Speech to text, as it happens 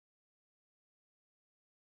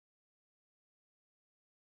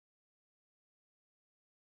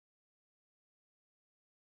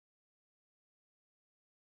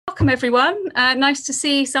welcome everyone. Nice to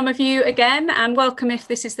see some of you again, and welcome if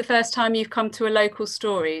this is the first time you've come to a Local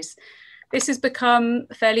Stories. This has become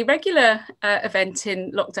a fairly regular event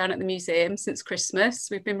in lockdown at the museum since Christmas.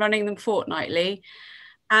 We've been running them fortnightly,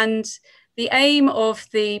 and the aim of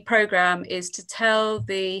the programme is to tell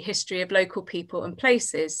the history of local people and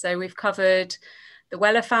places. So we've covered the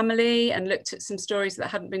Weller family and looked at some stories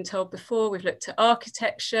that hadn't been told before. We've looked at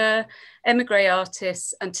architecture, émigré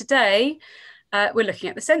artists, and today we're looking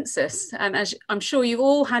at the census. And as I'm sure you've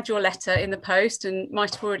all had your letter in the post and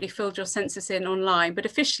might have already filled your census in online, but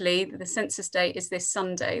officially the census date is this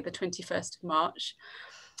Sunday, the 21st of March.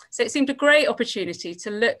 So it seemed a great opportunity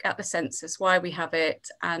to look at the census, why we have it,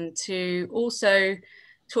 and to also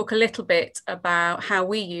talk a little bit about how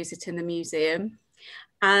we use it in the museum.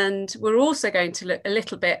 And we're also going to look a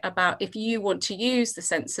little bit about, if you want to use the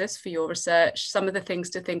census for your research, some of the things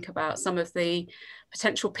to think about, some of the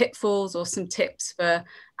potential pitfalls or some tips for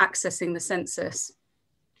accessing the census.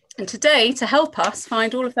 And today, to help us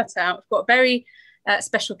find all of that out, we've got a very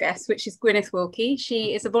special guest, which is Gwyneth Wilkie.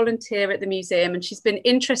 She is a volunteer at the museum and she's been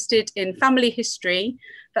interested in family history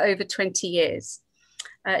for over 20 years.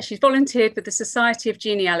 She's volunteered with the Society of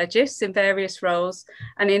Genealogists in various roles,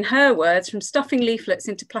 and in her words, from stuffing leaflets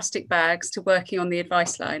into plastic bags to working on the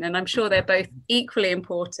advice line, and I'm sure they're both equally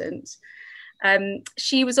important.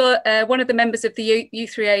 She was one of the members of the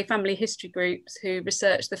U3A family history groups who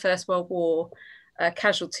researched the First World War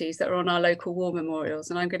casualties that are on our local war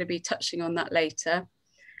memorials, and I'm going to be touching on that later.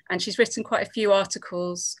 And she's written quite a few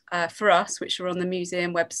articles for us, which are on the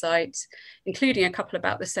museum website, including a couple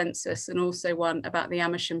about the census and also one about the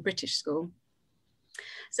Amersham British School.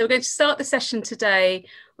 So we're going to start the session today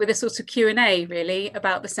with a sort of Q&A really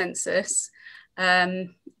about the census.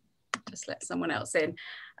 Just let someone else in.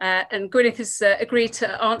 And Gwyneth has agreed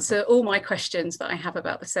to answer all my questions that I have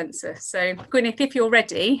about the census. So Gwyneth, if you're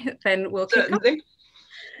ready, then we'll kick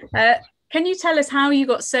off. Can you tell us how you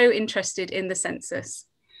got so interested in the census?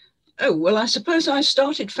 Oh, well, I suppose I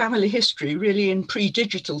started family history really in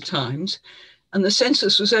pre-digital times, and the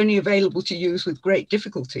census was only available to use with great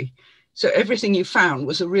difficulty. So everything you found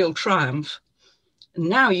was a real triumph. And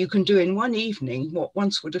now you can do in one evening what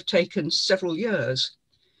once would have taken several years.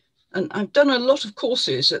 And I've done a lot of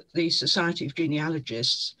courses at the Society of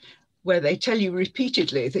Genealogists where they tell you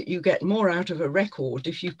repeatedly that you get more out of a record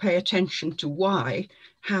if you pay attention to why,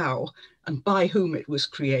 how, and by whom it was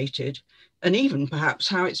created, and even perhaps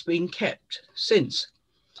how it's been kept since.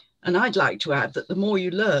 And I'd like to add that the more you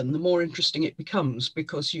learn, the more interesting it becomes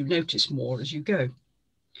because you notice more as you go.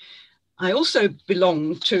 I also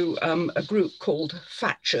belong to a group called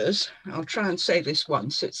FATCHERS. I'll try and say this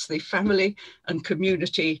once. It's the Family and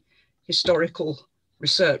Community Historical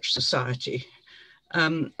Research Society.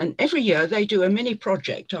 And every year they do a mini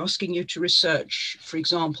project asking you to research, for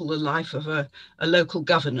example, the life of a local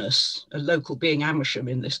governess, a local being Amersham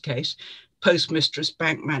in this case, postmistress,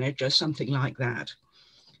 bank manager, something like that.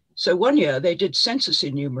 So one year they did census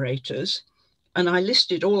enumerators and I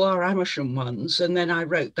listed all our Amersham ones, and then I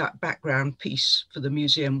wrote that background piece for the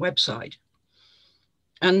museum website.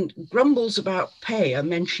 And grumbles about pay are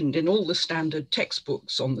mentioned in all the standard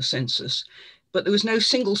textbooks on the census, but there was no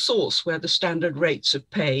single source where the standard rates of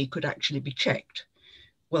pay could actually be checked.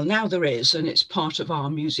 Well, now there is, and it's part of our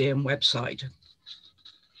museum website.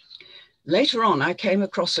 Later on, I came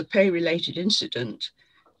across a pay-related incident,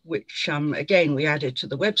 which again, we added to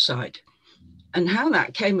the website. And how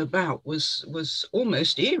that came about was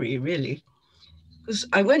almost eerie, really. Because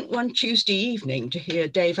I went one Tuesday evening to hear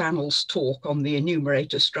Dave Annell's talk on the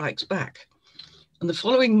Enumerator Strikes Back. And the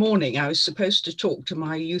following morning, I was supposed to talk to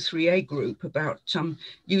my U3A group about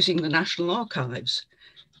using the National Archives.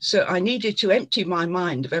 So I needed to empty my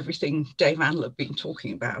mind of everything Dave Annell had been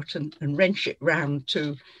talking about and wrench it round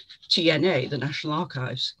to TNA, the National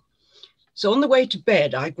Archives. So on the way to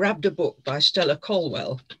bed, I grabbed a book by Stella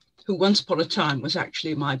Colwell, who once upon a time was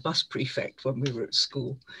actually my bus prefect when we were at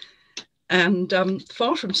school. And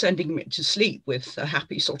far from sending me to sleep with a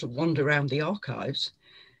happy sort of wander around the archives,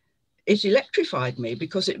 it electrified me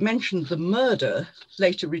because it mentioned the murder,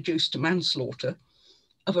 later reduced to manslaughter,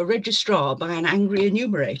 of a registrar by an angry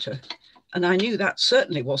enumerator. And I knew that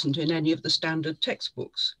certainly wasn't in any of the standard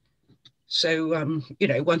textbooks. So, you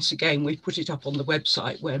know, once again, we put it up on the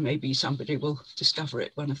website where maybe somebody will discover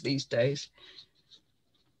it one of these days.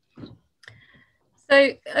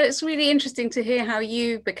 So it's really interesting to hear how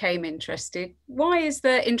you became interested. Why is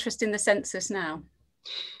there interest in the census now?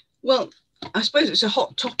 Well, I suppose it's a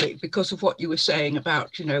hot topic because of what you were saying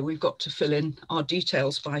about, you know, we've got to fill in our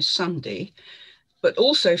details by Sunday. But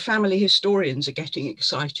also family historians are getting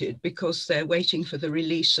excited because they're waiting for the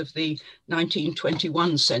release of the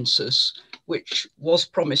 1921 census, which was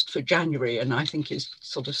promised for January and I think is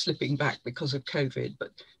sort of slipping back because of COVID.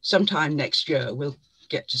 But sometime next year, we'll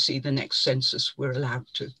get to see the next census we're allowed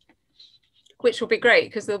to. Which will be great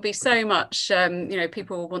because there'll be so much,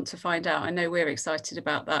 people will want to find out. I know we're excited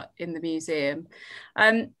about that in the museum.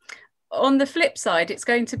 On the flip side, it's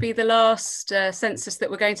going to be the last census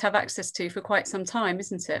that we're going to have access to for quite some time,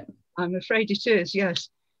 isn't it? I'm afraid it is, yes.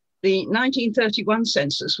 The 1931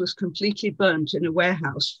 census was completely burnt in a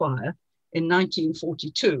warehouse fire in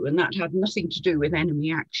 1942, and that had nothing to do with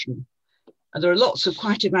enemy action. And there are lots of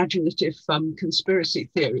quite imaginative conspiracy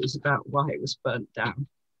theories about why it was burnt down.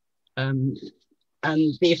 And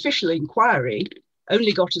the official inquiry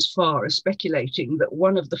only got as far as speculating that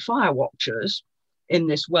one of the fire watchers in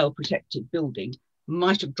this well-protected building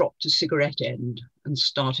might have dropped a cigarette end and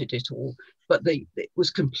started it all, but it was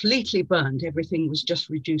completely burned. Everything was just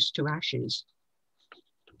reduced to ashes.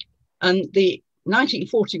 And the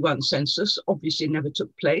 1941 census obviously never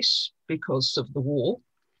took place because of the war,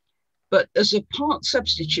 but as a part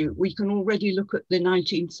substitute, we can already look at the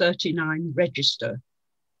 1939 register,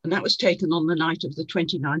 and that was taken on the night of the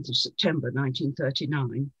 29th of September,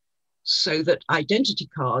 1939. So that identity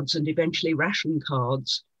cards and eventually ration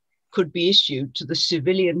cards could be issued to the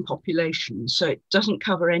civilian population. So it doesn't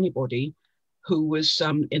cover anybody who was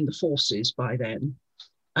in the forces by then.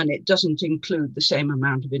 And it doesn't include the same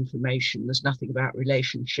amount of information. There's nothing about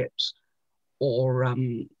relationships or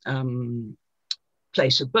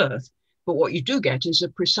place of birth. But what you do get is a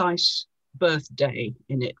precise birthday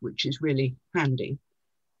in it, which is really handy.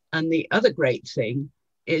 And the other great thing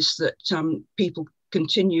is that people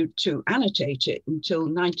continued to annotate it until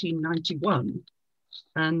 1991.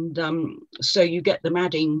 And so you get them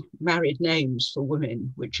adding married names for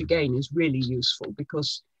women, which again is really useful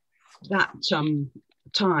because that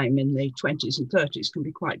time in the 20s and 30s can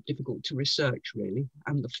be quite difficult to research really,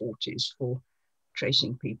 and the 40s for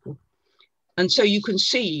tracing people. And so you can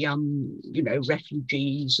see,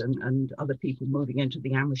 refugees and other people moving into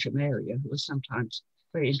the Amersham area who are sometimes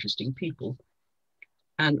very interesting people.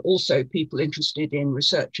 And also people interested in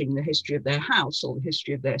researching the history of their house or the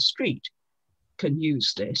history of their street can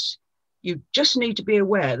use this. You just need to be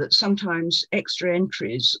aware that sometimes extra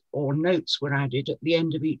entries or notes were added at the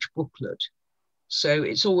end of each booklet. So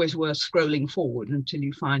it's always worth scrolling forward until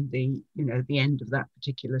you find the end of that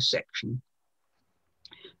particular section.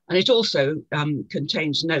 And it also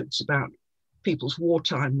contains notes about people's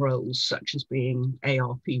wartime roles, such as being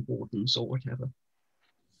ARP wardens or whatever.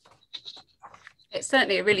 It's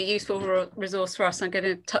certainly a really useful resource for us. I'm going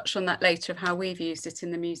to touch on that later of how we've used it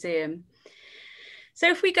in the museum. So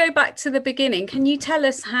if we go back to the beginning, can you tell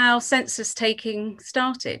us how census taking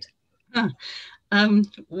started?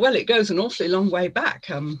 Well, it goes an awfully long way back.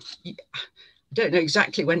 I don't know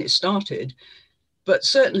exactly when it started, but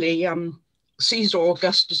certainly Caesar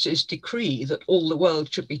Augustus's decree that all the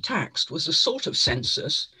world should be taxed was a sort of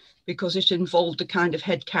census because it involved a kind of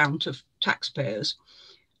head count of taxpayers.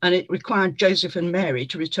 And it required Joseph and Mary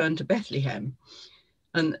to return to Bethlehem.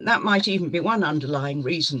 And that might even be one underlying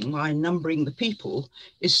reason why numbering the people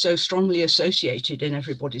is so strongly associated in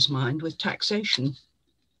everybody's mind with taxation.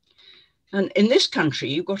 And in this country,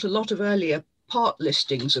 you've got a lot of earlier part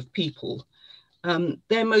listings of people.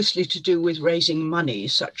 They're mostly to do with raising money,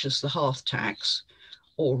 such as the hearth tax,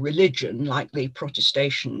 or religion, like the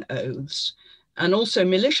protestation oaths, and also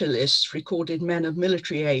militia lists recorded men of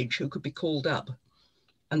military age who could be called up.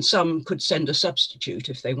 And some could send a substitute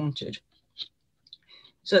if they wanted.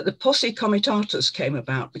 So the posse comitatus came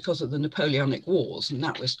about because of the Napoleonic Wars, and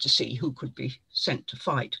that was to see who could be sent to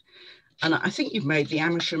fight. And I think you've made the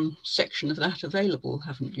Amersham section of that available,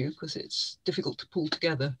 haven't you? Because it's difficult to pull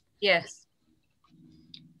together. Yes.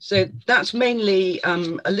 So that's mainly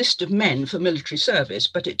a list of men for military service,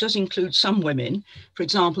 but it does include some women. For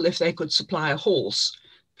example, if they could supply a horse,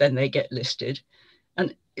 then they get listed.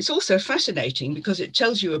 And it's also fascinating because it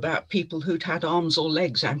tells you about people who'd had arms or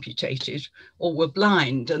legs amputated or were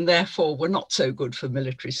blind and therefore were not so good for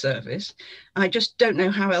military service. I just don't know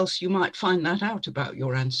how else you might find that out about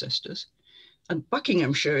your ancestors. And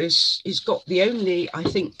Buckinghamshire is got the only, I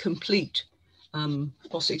think, complete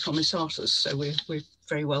posse comitatus, so we're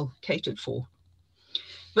very well catered for.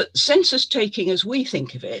 But census taking as we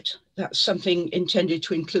think of it, that's something intended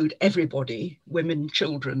to include everybody, women,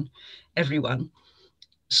 children, everyone,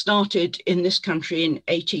 started in this country in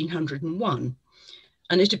 1801,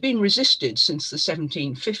 and it had been resisted since the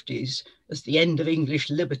 1750s as the end of English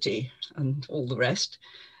liberty and all the rest.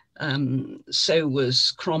 So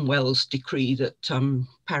was Cromwell's decree that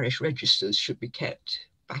parish registers should be kept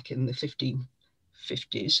back in the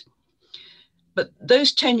 1550s. But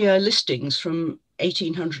those 10-year listings from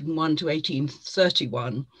 1801 to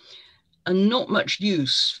 1831 are not much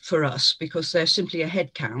use for us because they're simply a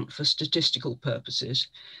head count for statistical purposes.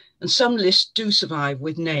 And some lists do survive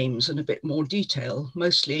with names and a bit more detail,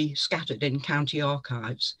 mostly scattered in county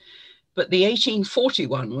archives. But the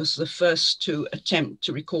 1841 was the first to attempt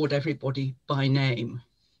to record everybody by name.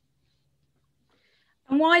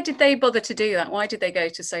 And why did they bother to do that? Why did they go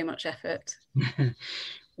to so much effort?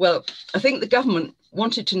 Well, I think the government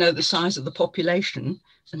wanted to know the size of the population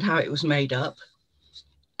and how it was made up.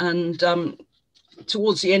 And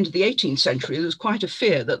towards the end of the 18th century, there was quite a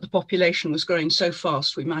fear that the population was growing so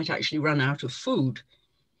fast we might actually run out of food.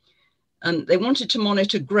 And they wanted to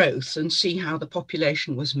monitor growth and see how the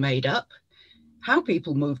population was made up, how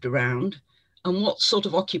people moved around, and what sort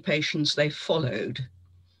of occupations they followed.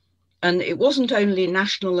 And it wasn't only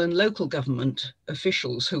national and local government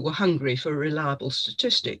officials who were hungry for reliable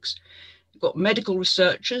statistics. You've got medical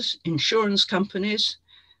researchers, insurance companies,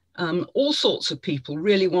 all sorts of people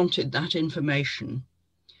really wanted that information.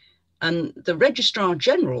 And the Registrar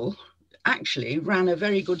General actually ran a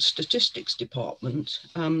very good statistics department.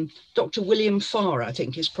 Dr. William Farr, I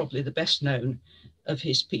think, is probably the best known of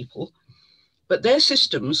his people. But their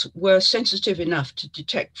systems were sensitive enough to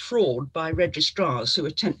detect fraud by registrars who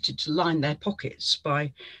attempted to line their pockets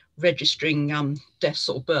by registering deaths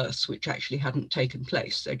or births which actually hadn't taken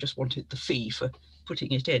place. They just wanted the fee for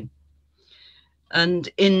putting it in. And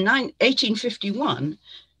in 1851,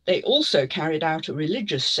 they also carried out a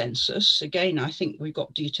religious census. Again, I think we've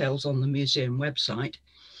got details on the museum website,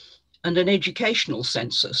 and an educational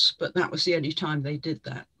census, but that was the only time they did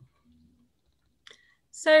that.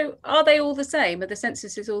 So are they all the same? Are the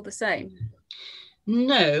censuses all the same?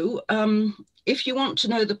 No. If you want to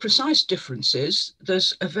know the precise differences,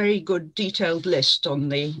 there's a very good detailed list on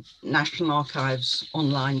the National Archives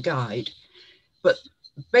online guide. But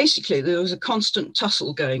basically, there was a constant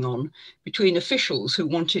tussle going on between officials who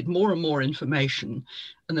wanted more and more information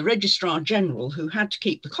and the Registrar General, who had to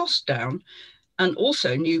keep the cost down and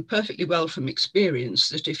also knew perfectly well from experience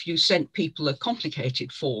that if you sent people a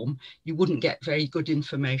complicated form, you wouldn't get very good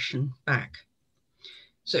information back.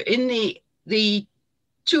 So in the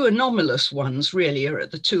two anomalous ones really are at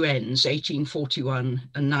the two ends, 1841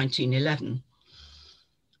 and 1911.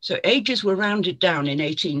 So ages were rounded down in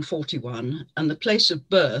 1841, and the place of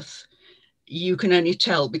birth, you can only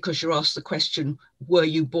tell because you're asked the question, were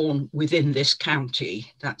you born within this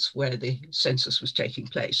county? That's where the census was taking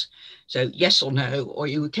place. So yes or no, or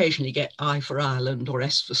you occasionally get I for Ireland or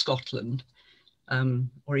S for Scotland,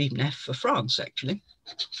 or even F for France, actually.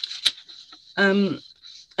 And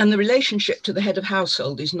the relationship to the head of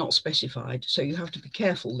household is not specified, so you have to be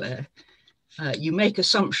careful there. You make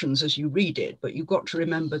assumptions as you read it, but you've got to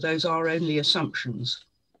remember those are only assumptions.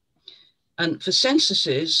 And for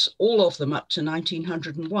censuses, all of them up to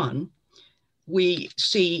 1901, we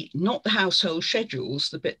see not the household schedules,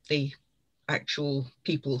 the bit the actual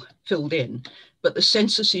people filled in, but the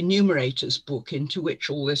census enumerators book into which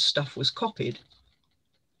all this stuff was copied.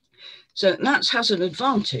 So that has an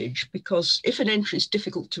advantage because if an entry is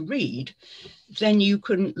difficult to read, then you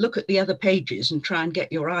can look at the other pages and try and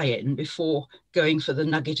get your eye in before going for the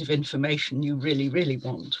nugget of information you really, really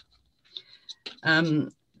want.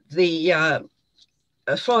 The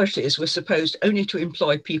authorities were supposed only to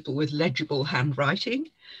employ people with legible handwriting,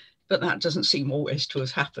 but that doesn't seem always to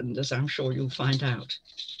have happened, as I'm sure you'll find out.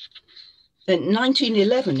 Then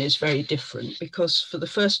 1911 is very different because for the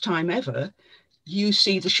first time ever, you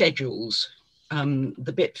see the schedules,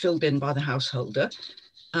 the bit filled in by the householder.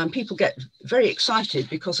 People get very excited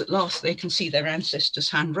because at last they can see their ancestors'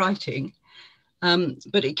 handwriting.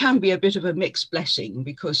 But it can be a bit of a mixed blessing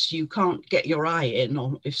because you can't get your eye in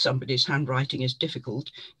on if somebody's handwriting is difficult.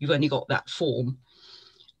 You've only got that form.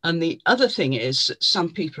 And the other thing is that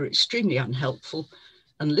some people are extremely unhelpful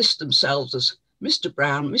and list themselves as Mr.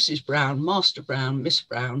 Brown, Mrs. Brown, Master Brown, Miss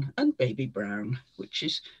Brown, and Baby Brown, which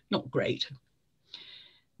is not great.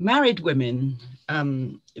 Married women,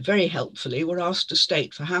 very helpfully, were asked to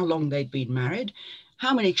state for how long they'd been married,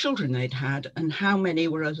 how many children they'd had, and how many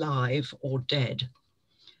were alive or dead.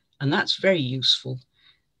 And that's very useful.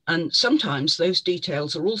 And sometimes those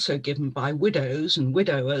details are also given by widows and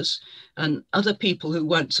widowers and other people who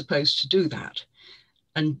weren't supposed to do that.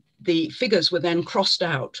 And the figures were then crossed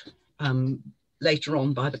out later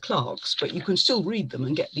on by the clerks, but you can still read them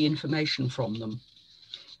and get the information from them.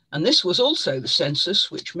 And this was also the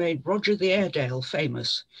census which made Roger the Airedale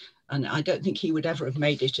famous. And I don't think he would ever have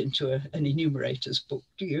made it into an enumerator's book,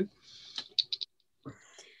 do you?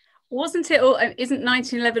 Isn't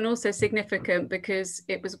 1911 also significant because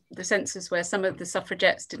it was the census where some of the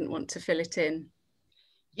suffragettes didn't want to fill it in?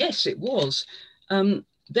 Yes, it was.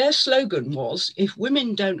 Their slogan was, if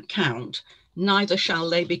women don't count, neither shall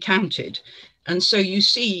they be counted. And so you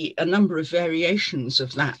see a number of variations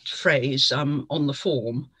of that phrase on the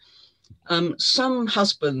form. Some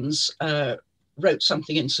husbands wrote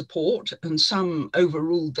something in support, and some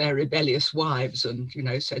overruled their rebellious wives and,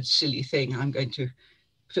 said, silly thing, I'm going to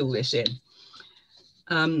fill this in.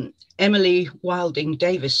 Emily Wilding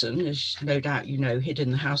Davison, as no doubt you know, hid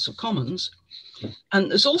in the House of Commons. And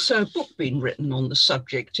there's also a book being written on the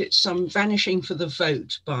subject. It's Vanishing for the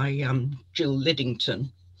Vote by Jill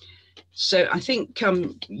Liddington. So I think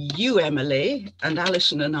you, Emily, and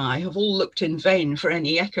Alison and I have all looked in vain for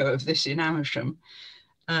any echo of this in Amersham.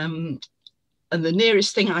 And the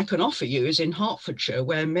nearest thing I can offer you is in Hertfordshire,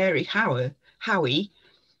 where Mary Howie,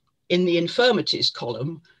 in the infirmities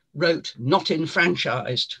column, wrote, not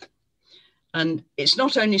enfranchised. And it's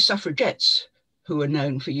not only suffragettes who are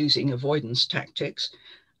known for using avoidance tactics.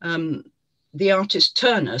 The artist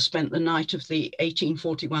Turner spent the night of the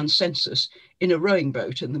 1841 census in a rowing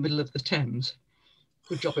boat in the middle of the Thames.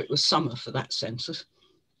 Good job it was summer for that census.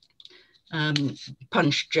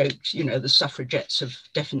 Punch joked, the suffragettes have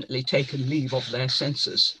definitely taken leave of their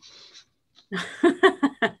census.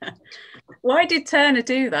 Why did Turner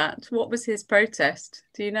do that? What was his protest?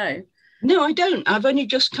 Do you know? No, I don't. I've only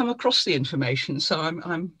just come across the information, so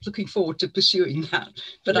I'm looking forward to pursuing that.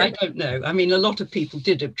 But yeah. I don't know. I mean, a lot of people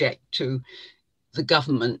did object to the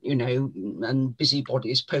government, and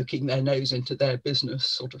busybodies poking their nose into their business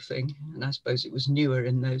sort of thing. And I suppose it was newer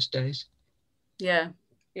in those days. Yeah.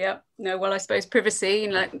 Yeah. No, well, I suppose privacy,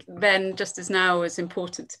 then just as now, was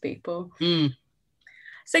important to people. Mm.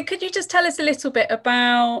 So could you just tell us a little bit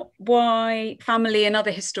about why family and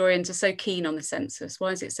other historians are so keen on the census?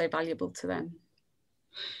 Why is it so valuable to them?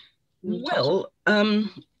 Well,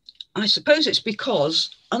 I suppose it's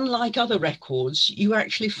because, unlike other records, you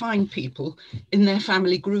actually find people in their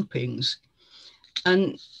family groupings.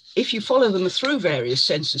 And if you follow them through various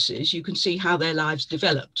censuses, you can see how their lives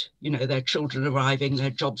developed, their children arriving,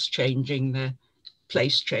 their jobs changing, their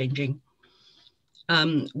place changing.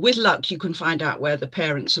 With luck, you can find out where the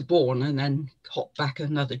parents are born and then hop back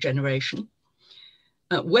another generation.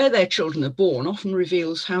 Where their children are born often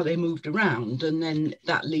reveals how they moved around, and then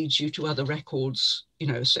that leads you to other records,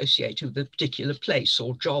 associated with a particular place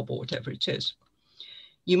or job or whatever it is.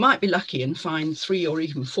 You might be lucky and find 3 or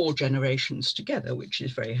even 4 generations together, which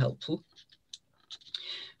is very helpful.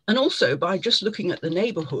 And also, by just looking at the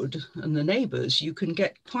neighbourhood and the neighbours, you can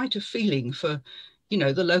get quite a feeling for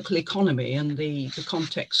the local economy and the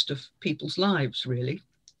context of people's lives, really.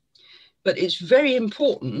 But it's very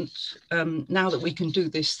important, now that we can do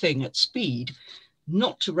this thing at speed,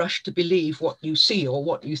 not to rush to believe what you see or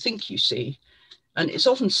what you think you see. And it's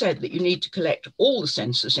often said that you need to collect all the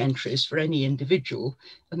census entries for any individual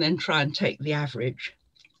and then try and take the average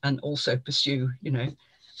and also pursue,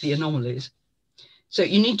 the anomalies. So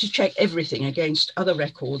you need to check everything against other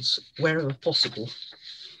records wherever possible.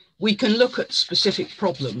 We can look at specific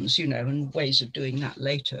problems, and ways of doing that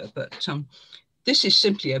later, but this is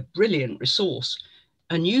simply a brilliant resource,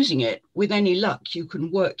 and using it, with any luck, you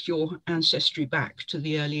can work your ancestry back to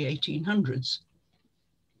the early 1800s.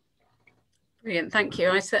 Brilliant, thank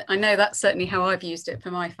you. I know that's certainly how I've used it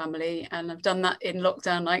for my family, and I've done that in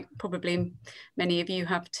lockdown, like probably many of you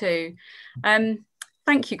have too.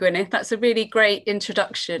 Thank you, Gwyneth. That's a really great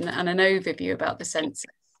introduction and an overview about the census.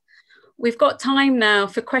 We've got time now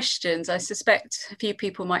for questions. I suspect a few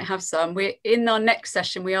people might have some. In our next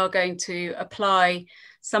session, we are going to apply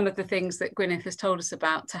some of the things that Gwyneth has told us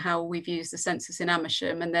about to how we've used the census in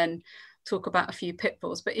Amersham, and then talk about a few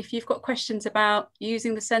pitfalls. But if you've got questions about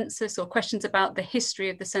using the census or questions about the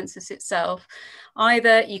history of the census itself,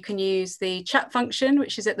 either you can use the chat function,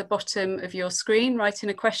 which is at the bottom of your screen, write in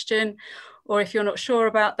a question, or if you're not sure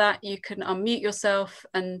about that, you can unmute yourself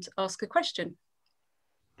and ask a question.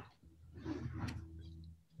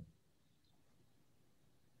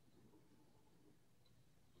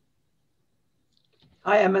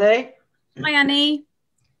 Hi, Emily. Hi, Annie.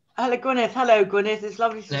 Hello, Gwyneth. Hello, Gwyneth. It's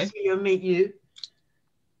lovely to see you and meet you.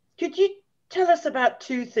 Could you tell us about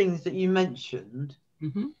 2 things that you mentioned?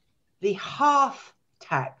 Mm-hmm. The half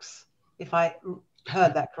tax, if I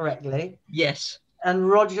heard that correctly. Yes. And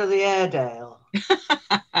Roger the Airedale.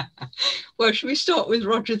 Well, should we start with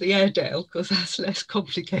Roger the Airedale, because that's less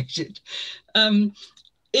complicated.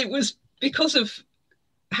 It was because of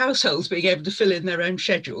households being able to fill in their own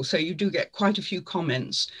schedule. So you do get quite a few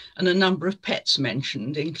comments and a number of pets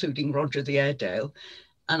mentioned, including Roger the Airedale.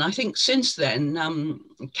 And I think since then,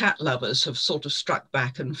 cat lovers have sort of struck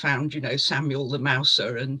back and found, you know, Samuel the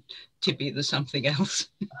Mouser and Tibby the something else,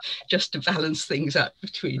 just to balance things up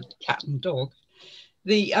between cat and dog.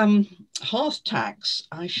 The hearth tax,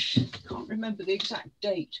 I can't remember the exact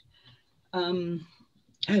date. Oh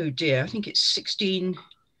dear, I think it's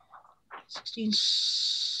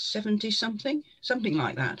 1670 something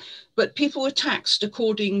like that. But people were taxed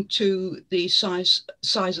according to the size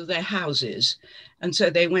of their houses. And so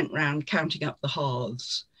they went round counting up the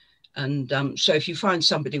hearths. And so if you find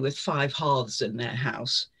somebody with 5 hearths in their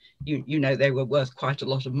house, you know they were worth quite a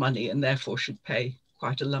lot of money and therefore should pay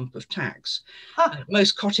quite a lump of tax.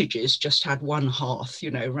 Most cottages just had 1 hearth,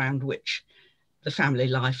 you know, round which the family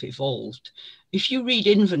life evolved. If you read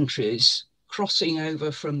inventories crossing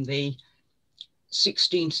over from the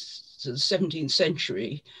 16th to the 17th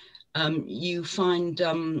century, you find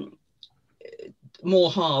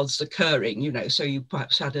more hearths occurring, you know, so you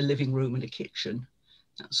perhaps had a living room and a kitchen,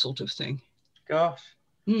 that sort of thing. Gosh.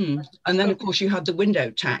 And then, of course, you had the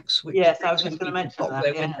window tax, which yes, I was just going to mention that.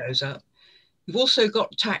 Their windows up. You've also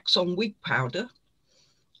got tax on wig powder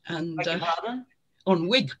and on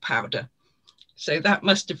wig powder. So that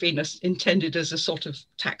must have been intended as a sort of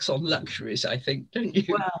tax on luxuries, I think, don't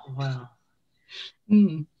you? Wow.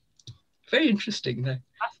 Very interesting, though.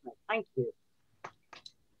 Thank you.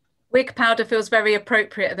 Wig powder feels very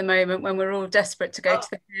appropriate at the moment when we're all desperate to go to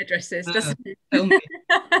the hairdressers, doesn't it? Tell me.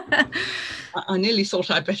 I nearly thought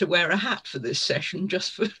I'd better wear a hat for this session,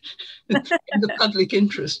 just for in the public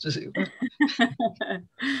interest, as it were.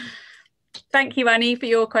 Thank you, Annie, for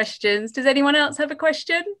your questions. Does anyone else have a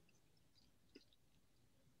question?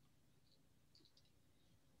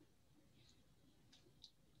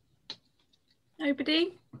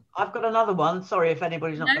 Nobody? I've got another one. Sorry if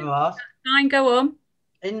anybody's not going to ask. Fine, go on.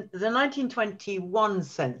 In the 1921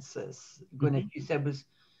 census, Gwyneth, you said was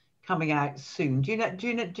coming out soon. Do you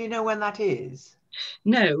know when that is?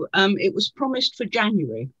 No, it was promised for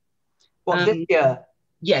January. What, this year?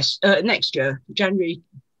 Yes, next year, January,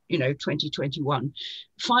 2021.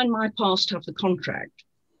 Find My Past have the contract.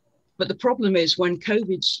 But the problem is when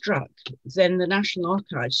COVID struck, then the National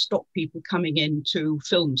Archives stopped people coming in to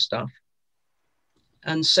film stuff.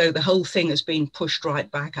 And so the whole thing has been pushed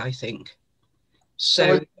right back, I think.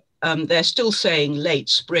 So they're still saying late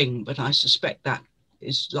spring, but I suspect that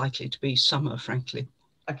is likely to be summer, frankly.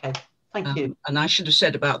 Okay, thank you. And I should have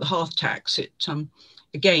said about the hearth tax,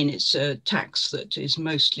 again, it's a tax that is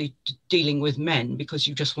mostly dealing with men because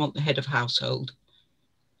you just want the head of household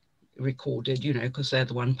recorded, because they're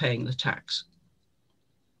the one paying the tax.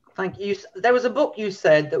 Thank you. There was a book you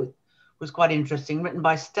said that was quite interesting, written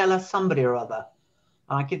by Stella somebody or other.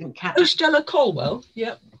 I didn't catch. Oh, Stella Colwell,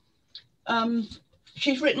 yep.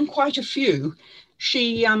 She's written quite a few.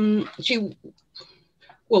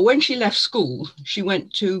 Well, when she left school, she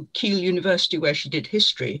went to Keele University where she did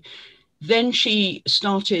history. Then she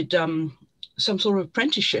started some sort of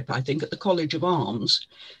apprenticeship, I think, at the College of Arms.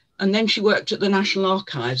 And then she worked at the National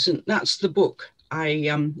Archives. And that's the book I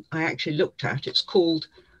actually looked at. It's called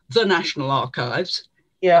The National Archives,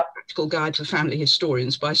 yeah, Practical Guide for Family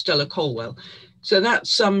Historians by Stella Colwell. So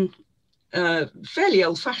that's fairly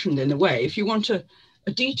old-fashioned in a way. If you want a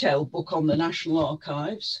detailed book on the National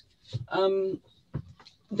Archives,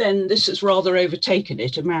 then this has rather overtaken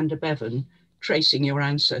it, Amanda Bevan, Tracing Your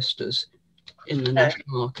Ancestors in the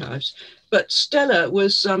National Archives. But Stella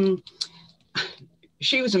was,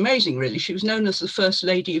 she was amazing, really. She was known as the First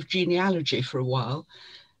Lady of Genealogy for a while.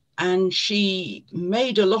 And she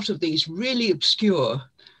made a lot of these really obscure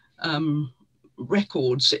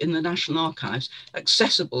records in the National Archives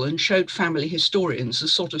accessible and showed family historians the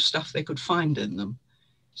sort of stuff they could find in them.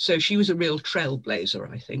 So she was a real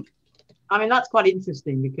trailblazer, I think. I mean, that's quite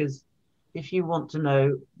interesting because if you want to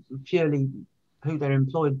know purely who they're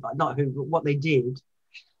employed by, not who, but what they did,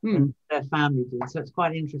 and their family did. So it's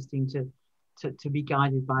quite interesting to be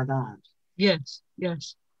guided by that. Yes,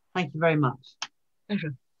 yes. Thank you very much.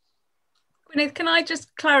 Pleasure. Gwyneth, can I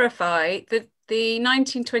just clarify that the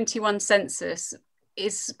 1921 census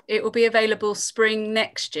it will be available spring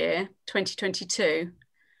next year, 2022?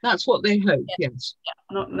 That's what they hope, yes.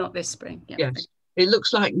 Yeah, not this spring. Yeah. Yes. It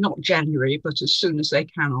looks like not January, but as soon as they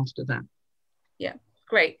can after that. Yeah,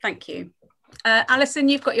 great, thank you. Alison,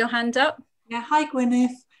 you've got your hand up. Yeah, hi Gwyneth.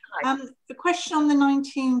 Hi. The question on the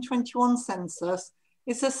 1921 census,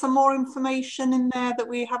 is there some more information in there that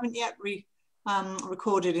we haven't yet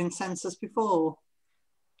recorded in census before?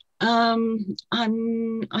 I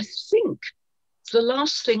think the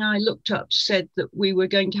last thing I looked up said that we were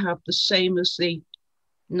going to have the same as the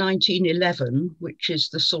 1911, which is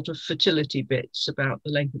the sort of fertility bits about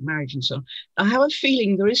the length of marriage and so on. I have a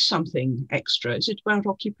feeling there is something extra. Is it about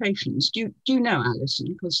occupations? Do you know,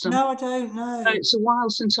 Alison? Because no, I don't know. It's a while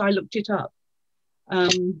since I looked it up. Oh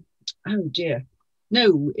dear,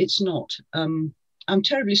 no, it's not. I'm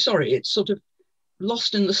terribly sorry. It's sort of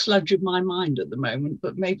lost in the sludge of my mind at the moment,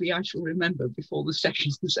 but maybe I shall remember before the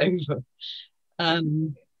session is over.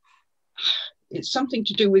 It's something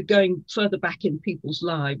to do with going further back in people's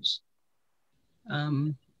lives.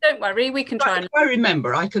 Don't worry, we can try. If I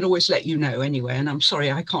remember, I can always let you know anyway, and I'm sorry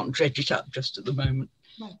I can't dredge it up just at the moment.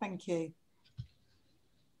 No, thank you.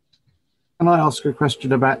 Can I ask a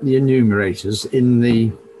question about the enumerators in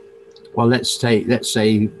the, well, let's say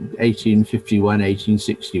 1851,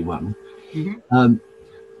 1861. Mm-hmm.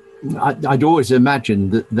 I'd always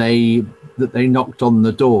imagined that they knocked on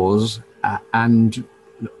the doors and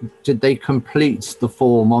did they complete the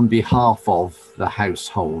form on behalf of the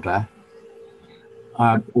householder,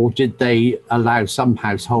 or did they allow some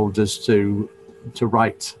householders to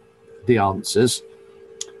write the answers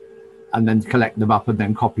and then collect them up and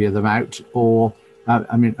then copy them out? Or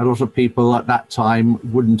I mean, a lot of people at that time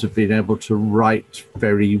wouldn't have been able to write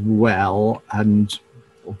very well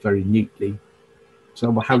or very neatly.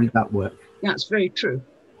 So how did that work? That's very true.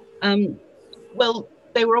 Well,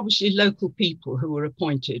 they were obviously local people who were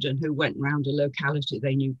appointed and who went around a locality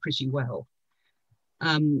they knew pretty well.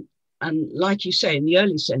 And like you say, in the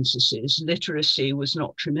early censuses, literacy was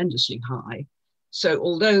not tremendously high. So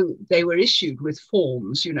although they were issued with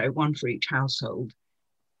forms, you know, one for each household,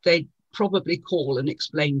 they'd probably call and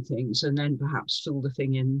explain things and then perhaps fill the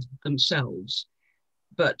thing in themselves.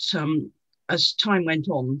 But as time went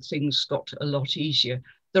on, things got a lot easier.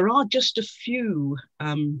 There are just a few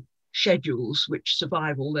schedules which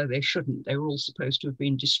survive, although they shouldn't. They were all supposed to have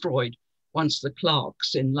been destroyed once the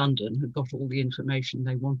clerks in London had got all the information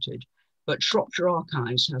they wanted. But Shropshire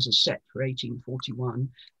Archives has a set for 1841,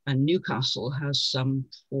 and Newcastle has some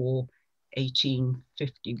for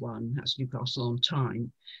 1851. That's Newcastle on Tyne.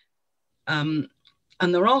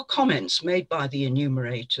 And there are comments made by the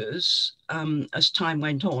enumerators as time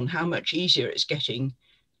went on, how much easier it's getting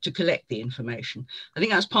to collect the information. I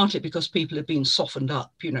think that's partly because people have been softened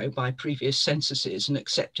up, you know, by previous censuses and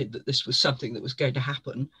accepted that this was something that was going to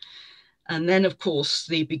happen. And then, of course,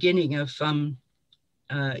 the beginning of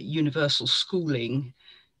universal schooling,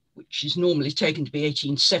 which is normally taken to be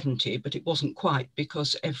 1870, but it wasn't quite,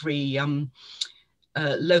 because every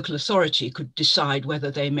local authority could decide whether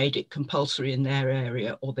they made it compulsory in their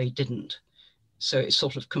area or they didn't. So it's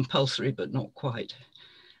sort of compulsory, but not quite.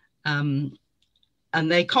 And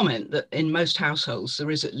they comment that in most households,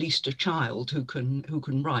 there is at least a child who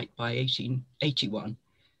can write by 1881.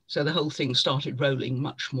 So the whole thing started rolling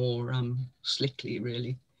much more slickly,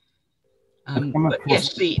 really. But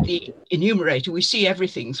yes, the enumerator, we see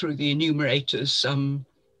everything through the enumerator's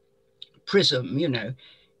prism, you know.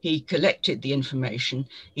 He collected the information,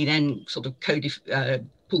 he then sort of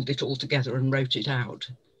pulled it all together and wrote it out.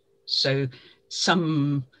 So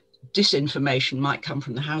some disinformation might come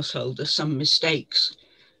from the householder, some mistakes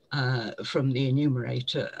from the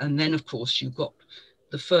enumerator. And then, of course, you've got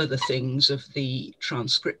the further things of the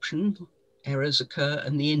transcription errors occur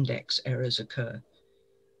and the index errors occur.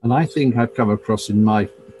 And I think I've come across in my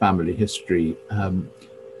family history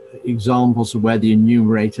examples of where the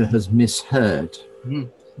enumerator has misheard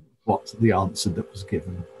what the answer that was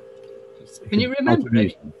given. Can you remember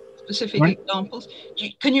any specific examples?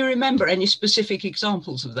 Can you remember any specific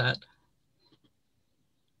examples of that?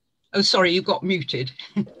 Oh, sorry, you got muted.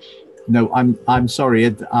 No, I'm sorry.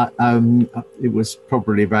 It was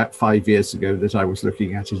probably about 5 years ago that I was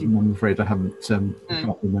looking at it, and I'm afraid I haven't. I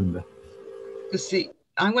can't remember. Because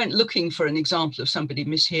I went looking for an example of somebody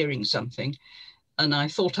mishearing something, and I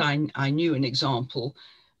thought I knew an example.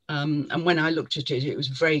 And when I looked at it, it was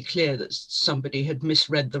very clear that somebody had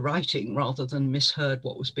misread the writing rather than misheard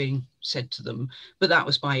what was being said to them. But that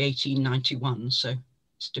was by 1891, so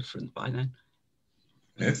it's different by then.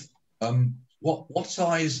 Yes. What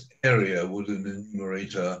size area would an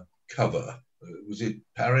enumerator cover? Was it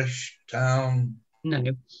parish, town? No.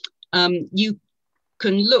 You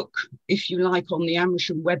can look, if you like, on the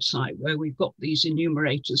Amersham website where we've got these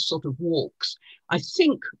enumerators sort of walks. I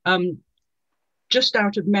think just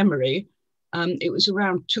out of memory, it was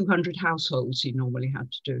around 200 households he normally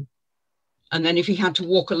had to do. And then if he had to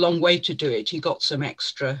walk a long way to do it, he got some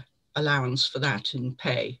extra allowance for that in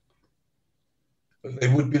pay. But they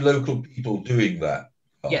would be local people doing that.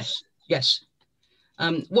 Yes, yes.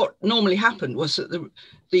 What normally happened was that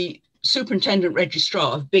the superintendent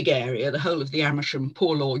registrar of big area, the whole of the Amersham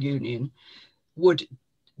Poor Law Union, would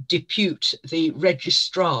depute the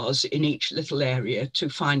registrars in each little area to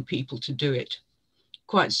find people to do it.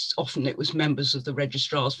 Quite often it was members of the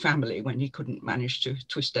registrar's family when he couldn't manage to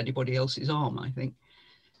twist anybody else's arm, I think.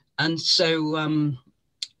 And so,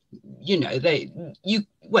 you know,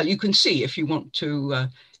 you can see if you want to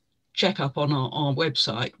check up on our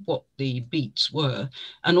website what the beats were.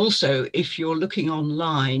 And also if you're looking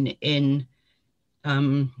online in,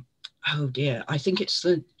 oh dear, I think it's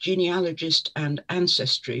the genealogist and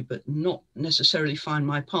ancestry, but not necessarily Find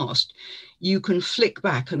My Past, you can flick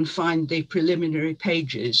back and find the preliminary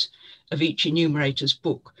pages of each enumerator's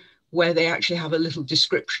book, where they actually have a little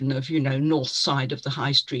description of, you know, north side of the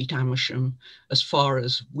High Street, Amersham, as far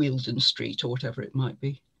as Wealdon Street or whatever it might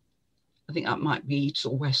be. I think that might be east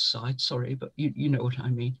or west side, sorry, but you know what I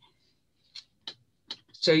mean.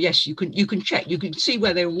 So yes, you can check, you can see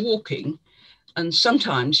where they're walking, and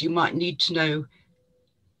sometimes you might need to know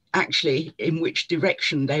actually in which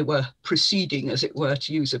direction they were proceeding, as it were,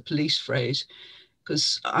 to use a police phrase,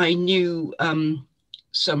 because I knew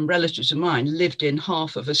some relatives of mine lived in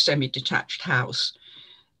half of a semi-detached house,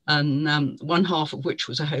 and one half of which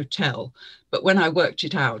was a hotel. But when I worked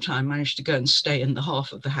it out, I managed to go and stay in the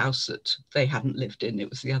half of the house that they hadn't lived in. It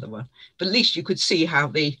was the other one. But at least you could see how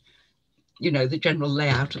the, you know, the general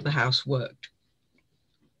layout of the house worked.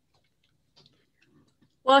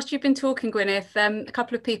 Whilst you've been talking, Gwyneth, a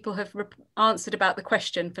couple of people have answered about the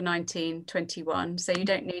question for 1921, so you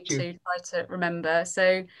don't need to try to remember.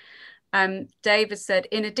 So Dave has said,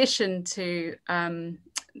 in addition to the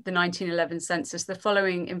 1911 census, the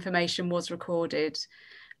following information was recorded: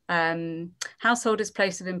 householder's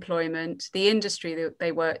place of employment, the industry that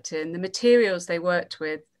they worked in, the materials they worked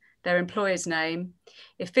with, their employer's name,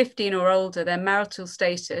 if 15 or older, their marital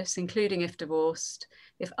status, including if divorced,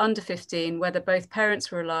 if under 15, whether both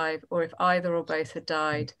parents were alive or if either or both had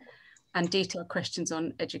died, and detailed questions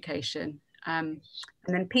on education. And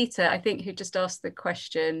then Peter, I think, who just asked the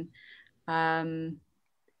question,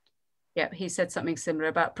 yeah, he said something similar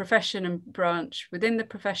about profession and branch within the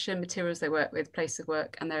profession, materials they work with, place of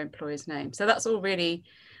work, and their employer's name. So that's all really,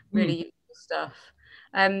 really useful stuff.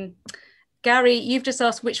 Gary, you've just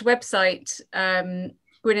asked which website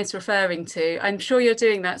Gwyneth's referring to. I'm sure you're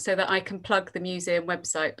doing that so that I can plug the museum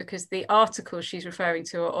website, because the articles she's referring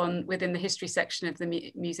to are on within the history section of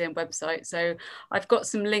the museum website. So I've got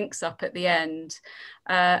some links up at the end,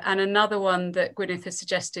 and another one that Gwyneth has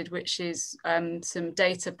suggested, which is some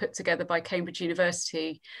data put together by Cambridge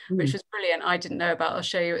University, which was brilliant. I didn't know about. I'll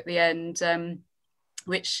show you at the end,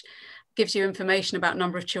 which gives you information about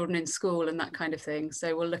number of children in school and that kind of thing.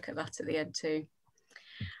 So we'll look at that at the end too.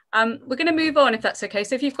 We're going to move on, if that's okay.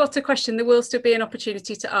 So if you've got a question, there will still be an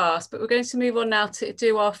opportunity to ask, but we're going to move on now to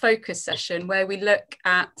do our focus session, where we look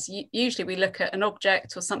at, usually we look at an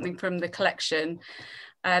object or something from the collection.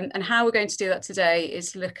 And how we're going to do that today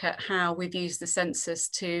is look at how we've used the census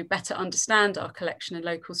to better understand our collection and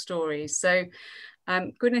local stories. So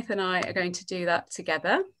Gwyneth and I are going to do that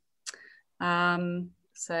together.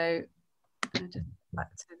 So I'll just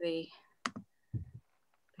back to the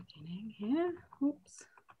beginning here. Oops.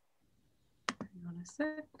 Hang on a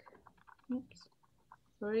sec. Oops.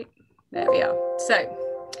 Sorry. There we are.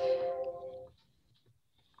 So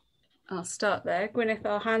I'll start there. Gwyneth,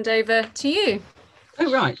 I'll hand over to you.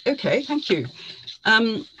 Oh, right. Okay. Thank you.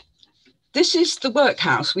 This is the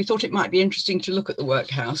workhouse. We thought it might be interesting to look at the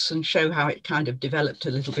workhouse and show how it kind of developed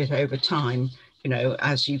a little bit over time, you know,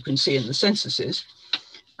 as you can see in the censuses.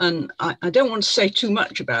 And I don't want to say too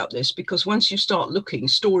much about this, because once you start looking,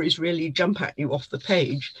 stories really jump at you off the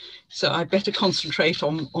page. So I better concentrate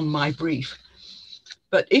on my brief.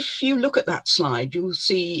 But if you look at that slide, you'll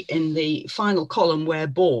see in the final column, where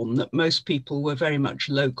born, that most people were very much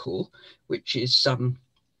local, which is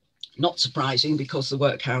not surprising because the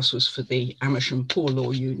workhouse was for the Amersham Poor Law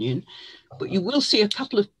Union. But you will see a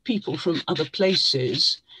couple of people from other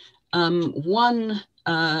places. One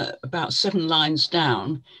about 7 lines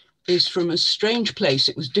down is from a strange place.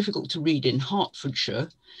 It was difficult to read, in Hertfordshire,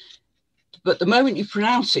 but the moment you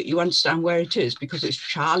pronounce it, you understand where it is, because it's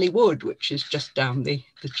Charlie Wood, which is just down the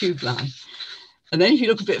tube line. And then if you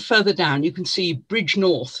look a bit further down, you can see Bridge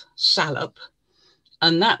North, Salop,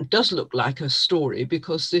 and that does look like a story,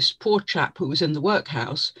 because this poor chap who was in the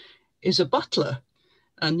workhouse is a butler,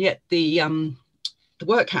 and yet the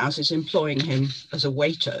workhouse is employing him as a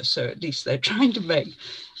waiter, so at least they're trying to make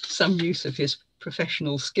some use of his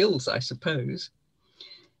professional skills, I suppose.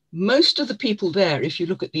 Most of the people there, if you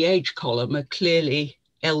look at the age column, are clearly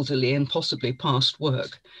elderly and possibly past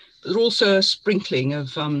work. But there's also a sprinkling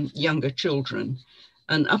of younger children.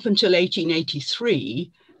 And up until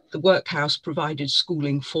 1883, the workhouse provided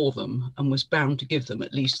schooling for them and was bound to give them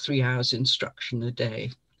at least 3 hours instruction a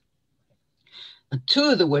day. And 2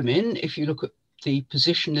 of the women, if you look at the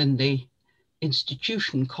position in the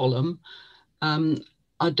institution column,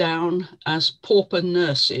 are down as pauper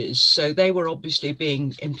nurses. So they were obviously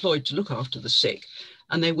being employed to look after the sick,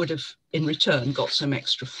 and they would have in return got some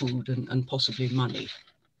extra food and possibly money.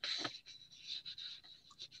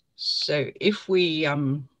 So if we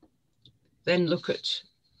then look at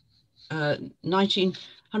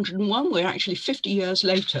 1901, we're actually 50 years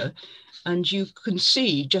later, and you can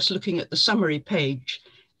see, just looking at the summary page,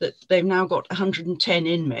 that they've now got 110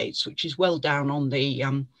 inmates, which is well down on the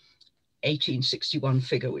 1861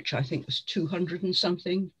 figure, which I think was 200 and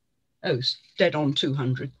something. Oh, dead on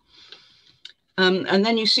 200. And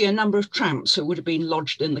then you see a number of tramps who would have been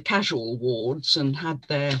lodged in the casual wards and had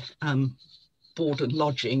their board and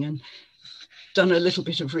lodging and done a little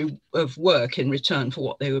bit of work in return for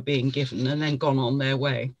what they were being given, and then gone on their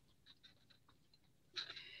way.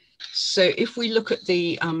 So if we look at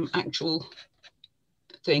the actual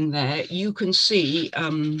thing there, you can see,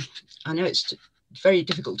 I know it's very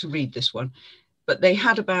difficult to read this one, but they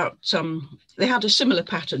had about, they had a similar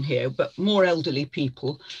pattern here, but more elderly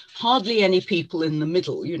people, hardly any people in the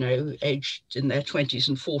middle, you know, aged in their 20s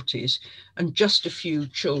and 40s, and just a few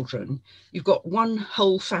children. You've got one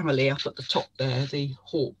whole family up at the top there, the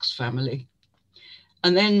Hawkes family.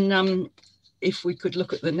 And then if we could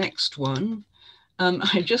look at the next one,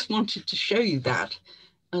 I just wanted to show you that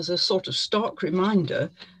as a sort of stark reminder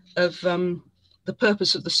of the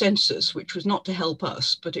purpose of the census, which was not to help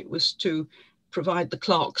us, but it was to provide the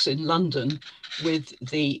clerks in London with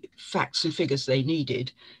the facts and figures they needed.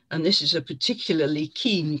 And this is a particularly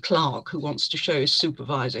keen clerk who wants to show his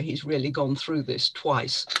supervisor he's really gone through this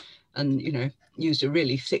twice and, you know, used a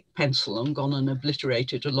really thick pencil and gone and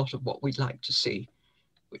obliterated a lot of what we'd like to see,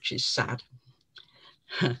 which is sad.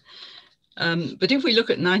 But if we look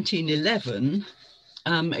at 1911,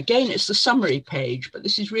 again, it's the summary page, but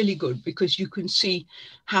this is really good because you can see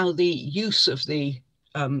how the use of the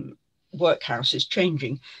workhouse is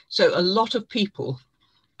changing. So a lot of people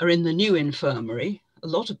are in the new infirmary, a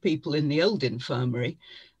lot of people in the old infirmary,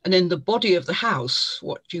 and in the body of the house,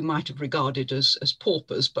 what you might have regarded as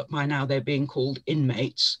paupers, but by now they're being called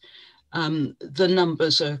inmates. The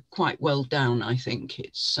numbers are quite well down, I think.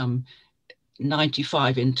 It's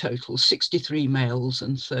 95 in total, 63 males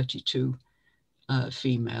and 32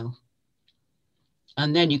 female.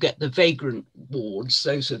 And then you get the vagrant wards.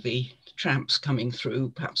 Those are the tramps coming through,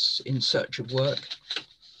 perhaps in search of work,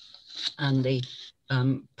 and the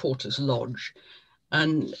porter's lodge.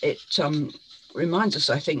 And it reminds us,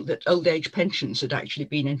 I think, that old age pensions had actually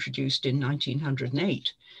been introduced in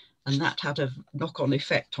 1908, and that had a knock-on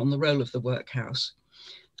effect on the role of the workhouse.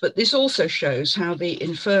 But this also shows how the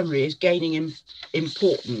infirmary is gaining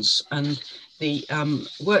importance, and the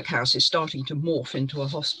workhouse is starting to morph into a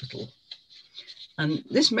hospital. And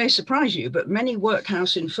this may surprise you, but many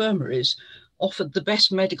workhouse infirmaries offered the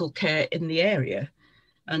best medical care in the area,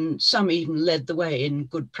 and some even led the way in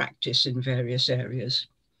good practice in various areas.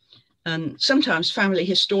 And sometimes family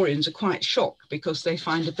historians are quite shocked because they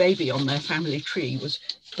find a baby on their family tree was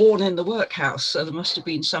born in the workhouse, so there must have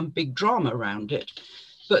been some big drama around it.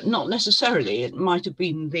 But not necessarily. It might have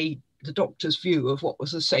been the doctor's view of what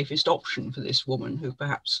was the safest option for this woman, who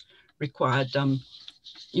perhaps required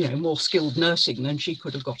you know, more skilled nursing than she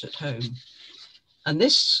could have got at home. And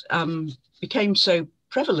this became so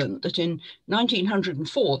prevalent that in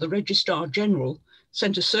 1904, the Registrar General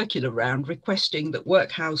sent a circular round requesting that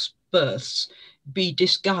workhouse births be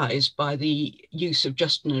disguised by the use of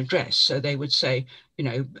just an address. So they would say, you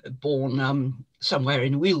know, born somewhere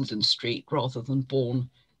in Wealdon Street rather than born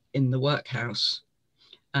in the workhouse.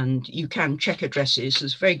 And you can check addresses.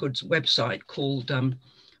 There's a very good website called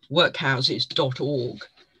workhouses.org.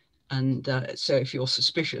 And so if you're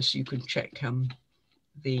suspicious, you can check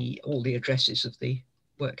all the addresses of the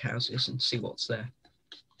workhouses and see what's there.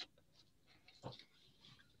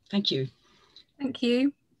 Thank you. Thank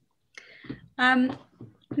you.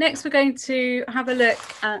 Next, we're going to have a look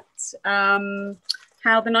at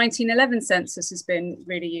how the 1911 census has been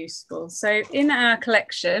really useful. So in our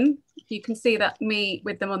collection, you can see that me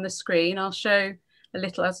with them on the screen. I'll show a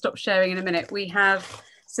little, I'll stop sharing in a minute. We have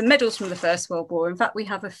some medals from the First World War. In fact, we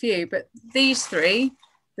have a few, but these three,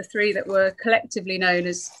 the three that were collectively known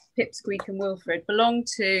as Pipsqueak and Wilfred, belong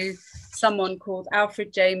to someone called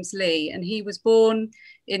Alfred James Lee, and he was born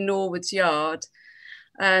in Norwood's Yard,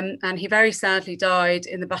 and he very sadly died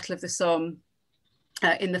in the Battle of the Somme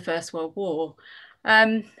in the First World War.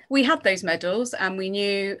 We had those medals and we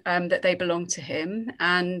knew that they belonged to him,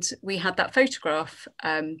 and we had that photograph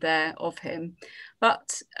there of him,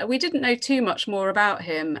 but we didn't know too much more about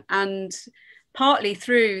him. And partly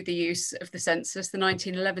through the use of the census, the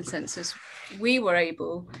 1911 census, we were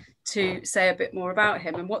able to say a bit more about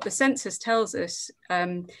him. And what the census tells us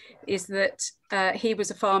is that he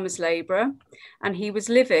was a farmer's labourer, and he was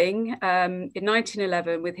living in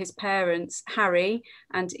 1911 with his parents, Harry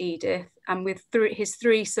and Edith, and with his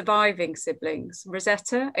three surviving siblings,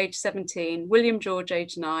 Rosetta, age 17, William George,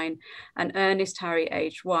 age 9, and Ernest Harry,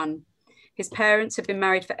 age 1. His parents had been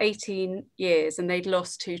married for 18 years and they'd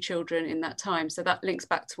lost 2 children in that time. So that links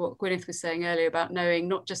back to what Gwyneth was saying earlier about knowing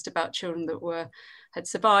not just about children that had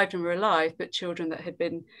survived and were alive, but children that had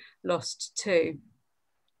been lost too.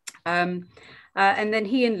 And then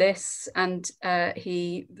he enlists and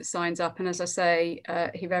he signs up. And as I say,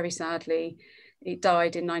 he very sadly, he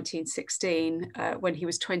died in 1916 when he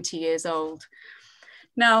was 20 years old.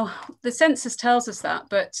 Now, the census tells us that,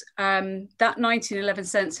 but that 1911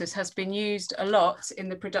 census has been used a lot in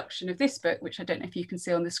the production of this book, which I don't know if you can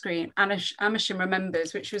see on the screen, Amersham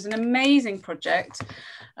Remembers, which was an amazing project,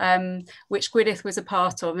 which Gwyneth was a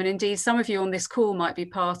part of, and indeed some of you on this call might be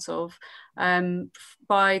part of,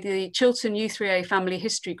 by the Chiltern U3A Family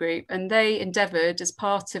History Group, and they endeavoured as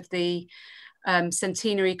part of the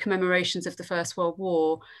centenary commemorations of the First World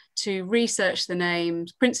War to research the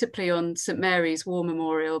names, principally on St Mary's War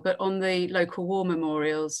Memorial, but on the local war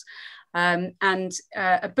memorials. And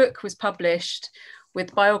a book was published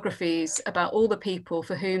with biographies about all the people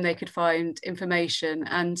for whom they could find information.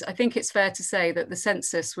 And I think it's fair to say that the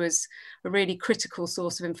census was a really critical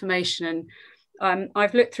source of information. And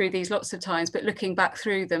I've looked through these lots of times, but looking back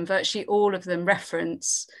through them, virtually all of them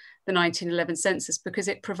reference the 1911 census because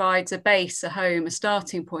it provides a base, a home, a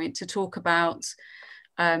starting point to talk about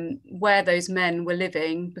where those men were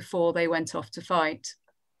living before they went off to fight.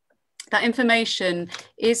 That information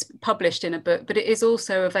is published in a book, but it is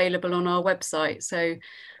also available on our website. So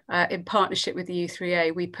in partnership with the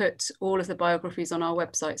U3A, we put all of the biographies on our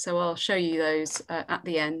website. So I'll show you those at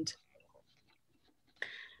the end.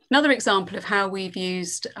 Another example of how we've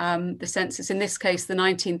used the census, in this case, the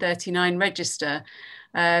 1939 register,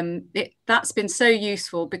 that's been so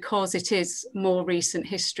useful because it is more recent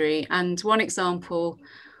history. And one example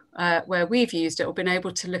where we've used it or been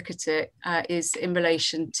able to look at it is in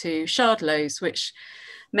relation to Shardlows, which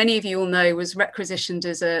many of you will know was requisitioned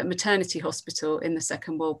as a maternity hospital in the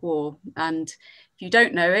Second World War. And if you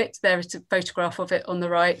don't know it, there is a photograph of it on the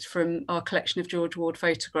right from our collection of George Ward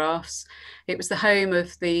photographs. It was the home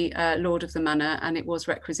of the Lord of the Manor, and it was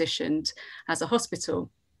requisitioned as a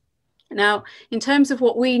hospital. Now, in terms of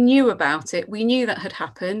what we knew about it, we knew that had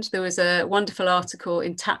happened. There was a wonderful article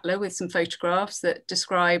in Tatler with some photographs that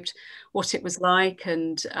described what it was like.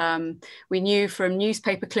 And we knew from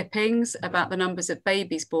newspaper clippings about the numbers of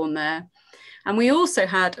babies born there. And we also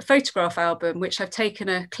had a photograph album, which I've taken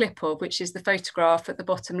a clip of, which is the photograph at the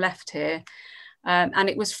bottom left here. And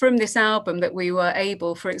it was from this album that we were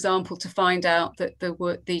able, for example, to find out that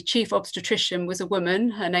the chief obstetrician was a woman.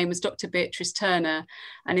 Her name was Dr. Beatrice Turner.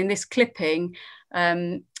 And in this clipping,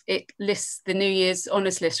 it lists the New Year's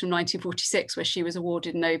Honours List from 1946, where she was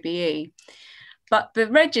awarded an OBE. But the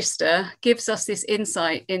register gives us this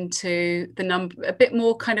insight into the number, a bit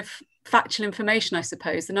more kind of factual information, I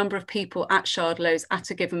suppose, the number of people at Shardlows at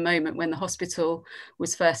a given moment when the hospital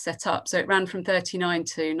was first set up. So it ran from 39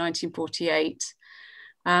 to 1948.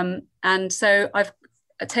 And so I've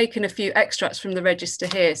taken a few extracts from the register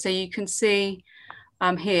here. So you can see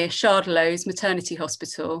here, Shardlows Maternity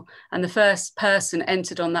Hospital, and the first person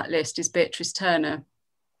entered on that list is Beatrice Turner,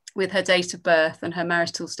 with her date of birth and her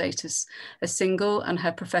marital status as single and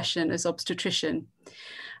her profession as obstetrician.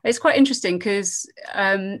 It's quite interesting because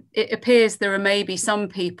it appears there are maybe some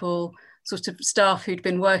people, sort of staff who'd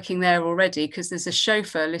been working there already, because there's a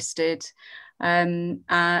chauffeur listed.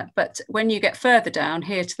 But when you get further down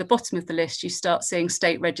here to the bottom of the list, you start seeing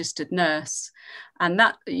state registered nurse. And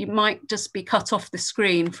that you might just be cut off the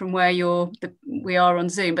screen from where we are on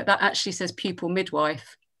Zoom, but that actually says pupil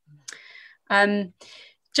midwife.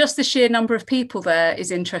 Just the sheer number of people there is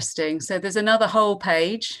interesting. So there's another whole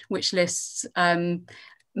page which lists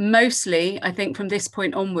mostly, I think from this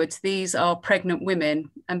point onwards, these are pregnant women.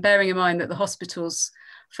 And bearing in mind that the hospital's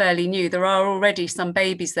fairly new, there are already some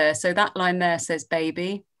babies there. So that line there says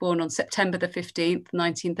baby, born on September the 15th,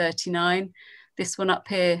 1939. This one up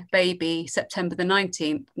here, baby, September the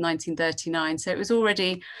 19th, 1939. So it was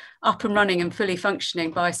already up and running and fully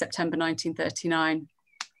functioning by September 1939.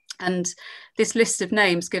 And this list of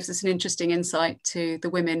names gives us an interesting insight to the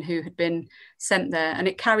women who had been sent there. And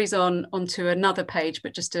it carries on onto another page,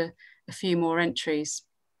 but just a few more entries.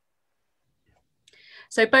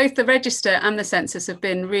 So both the register and the census have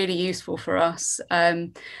been really useful for us.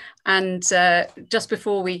 Just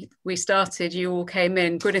before we started, you all came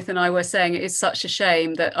in, Gwyneth and I were saying it is such a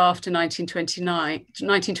shame that after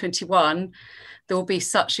 1921, there will be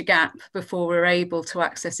such a gap before we're able to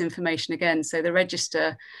access information again. So the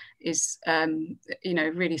register is, you know,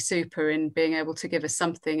 really super in being able to give us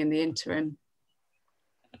something in the interim.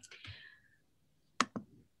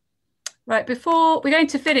 Right, before we're going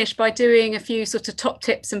to finish by doing a few sort of top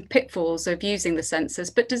tips and pitfalls of using the census,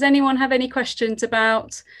 but does anyone have any questions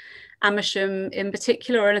about Amersham in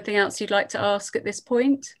particular, or anything else you'd like to ask at this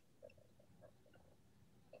point?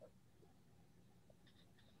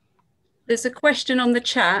 There's a question on the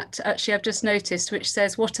chat, actually, I've just noticed, which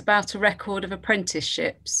says, what about a record of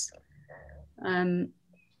apprenticeships? Is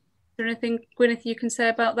there anything, Gwyneth, you can say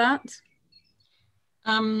about that?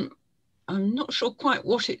 I'm not sure quite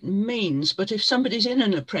what it means, but if somebody's in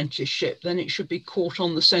an apprenticeship, then it should be caught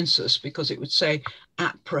on the census, because it would say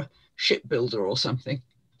APRA shipbuilder or something.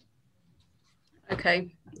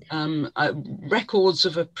 Okay. Records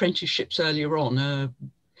of apprenticeships earlier on are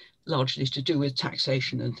largely to do with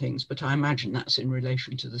taxation and things, but I imagine that's in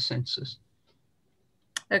relation to the census.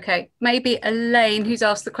 Okay, maybe Elaine, who's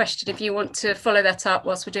asked the question, if you want to follow that up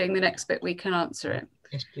whilst we're doing the next bit, we can answer it.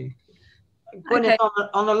 Yes, please. Gwyneth,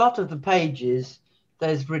 on a lot of the pages,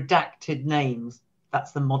 there's redacted names.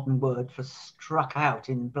 That's the modern word for struck out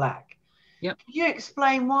in black. Yep. Can you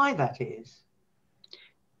explain why that is?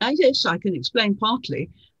 Yes, I can explain partly.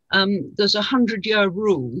 There's a 100-year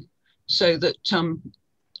rule, so that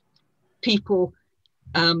people,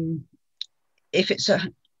 if it's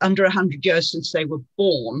under 100 years since they were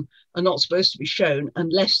born, are not supposed to be shown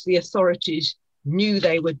unless the authorities knew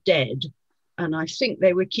they were dead. And I think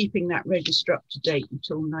they were keeping that register up to date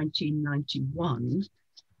until 1991.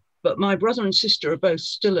 But my brother and sister are both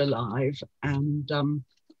still alive, and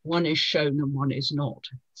one is shown and one is not.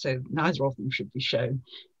 So neither of them should be shown.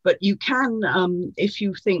 But you can, if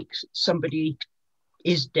you think somebody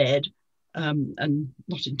is dead and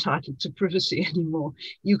not entitled to privacy anymore,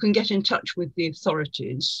 you can get in touch with the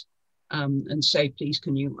authorities and say, please,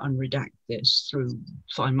 can you unredact this through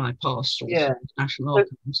Find My Past or National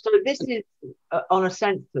Archives. So this is on a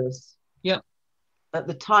census. Yeah. At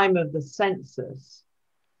the time of the census,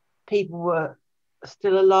 people were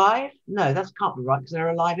still alive? No, that can't be right, because they're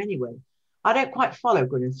alive anyway. I don't quite follow,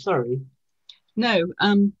 Gwyneth, sorry. No,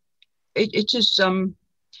 it is,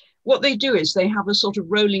 what they do is they have a sort of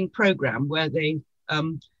rolling program where they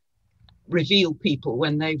reveal people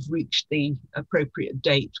when they've reached the appropriate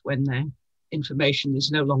date, when their information is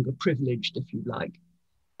no longer privileged, if you like.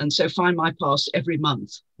 And so Find My Past every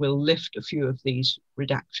month will lift a few of these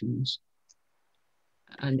redactions.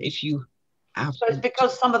 And if you have... So it's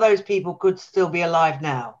because some of those people could still be alive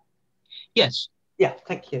now? Yes. Yeah,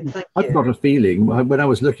 thank you. Thank I've you. got a feeling, when I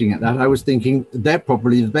was looking at that, I was thinking they're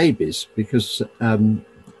probably the babies, because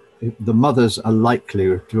the mothers are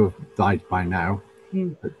likely to have died by now.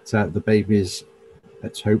 But the babies,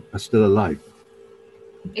 let's hope, are still alive.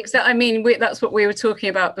 Exactly. I mean, that's what we were talking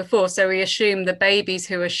about before. So we assume the babies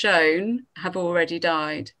who are shown have already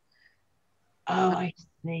died. Oh, I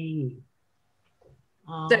see.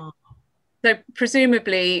 Oh. So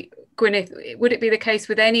presumably, Gwyneth, would it be the case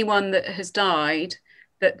with anyone that has died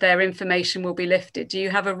that their information will be lifted? Do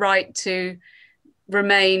you have a right to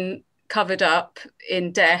remain covered up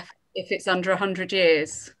in death if it's under 100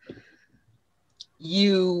 years?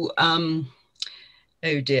 You, oh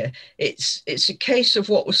dear, it's a case of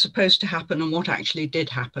what was supposed to happen and what actually did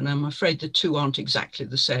happen. I'm afraid the two aren't exactly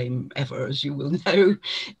the same ever, as you will know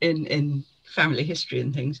in family history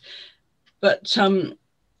and things. But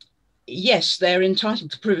yes, they're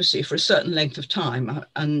entitled to privacy for a certain length of time,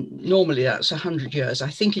 and normally that's 100 years.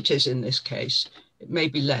 I think it is in this case. It may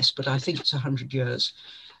be less, but I think it's 100 years.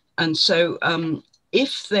 And so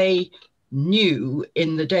if they knew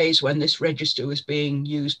in the days when this register was being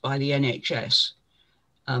used by the NHS,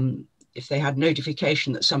 if they had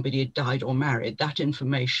notification that somebody had died or married, that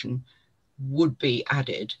information would be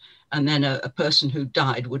added. And then a person who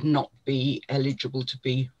died would not be eligible to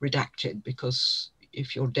be redacted, because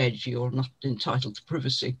if you're dead, you're not entitled to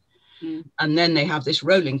privacy. And then they have this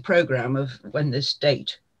rolling program of when this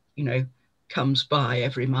date, you know, comes by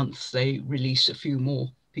every month, they release a few more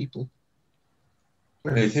people.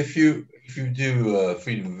 If you do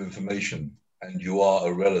freedom of information and you are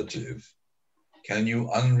a relative, can you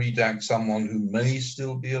unredact someone who may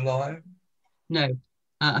still be alive? No,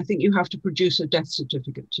 I think you have to produce a death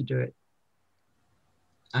certificate to do it.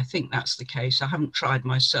 I think that's the case. I haven't tried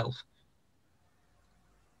myself.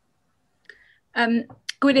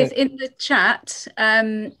 Gwyneth, in the chat,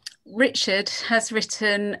 Richard has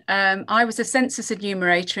written, I was a census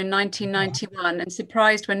enumerator in 1991 and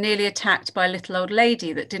surprised when nearly attacked by a little old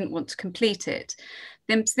lady that didn't want to complete it.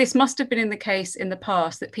 This must have been in the case in the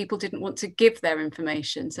past that people didn't want to give their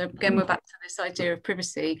information. So again, we're back to this idea of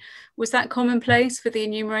privacy. Was that commonplace for the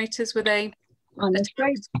enumerators? Were they? I'm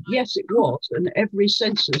afraid, yes, it was. And every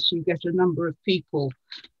census, you get a number of people.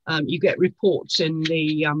 You get reports in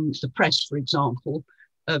the press, for example,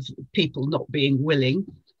 of people not being willing.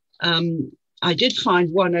 I did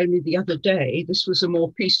find one only the other day. This was a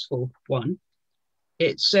more peaceful one.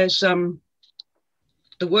 It says the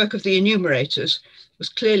work of the enumerators was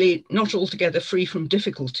clearly not altogether free from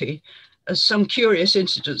difficulty, as some curious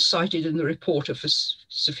incidents cited in the report are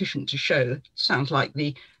sufficient to show. Sounds like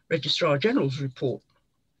the Registrar General's report.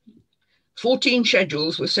 14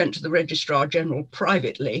 schedules were sent to the Registrar General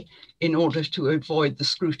privately in order to avoid the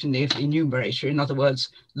scrutiny of the enumerator. In other words,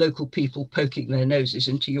 local people poking their noses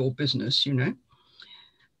into your business, you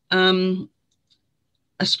know.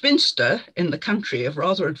 A spinster in the country of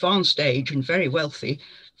rather advanced age and very wealthy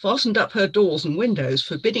fastened up her doors and windows,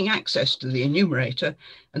 forbidding access to the enumerator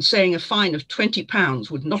and saying a fine of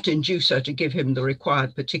 £20 would not induce her to give him the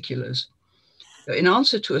required particulars. In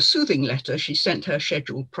answer to a soothing letter, she sent her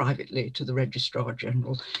schedule privately to the Registrar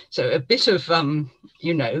General. So a bit of,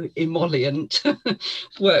 you know, emollient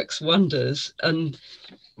works wonders. And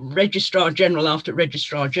Registrar General after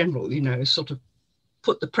Registrar General, you know, sort of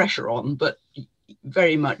put the pressure on, but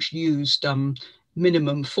very much used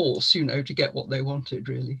minimum force, you know, to get what they wanted,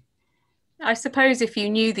 really. I suppose if you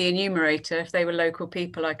knew the enumerator, if they were local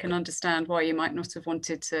people, I can understand why you might not have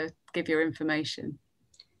wanted to give your information.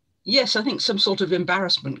 Yes, I think some sort of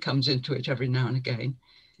embarrassment comes into it every now and again.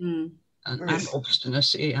 And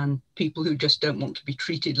obstinacy and people who just don't want to be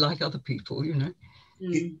treated like other people, you know.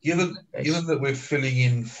 Given that we're filling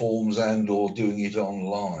in forms and or doing it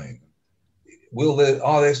online,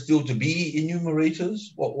 are there still to be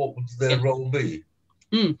enumerators? What would their role be?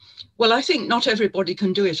 Well, I think not everybody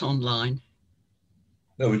can do it online.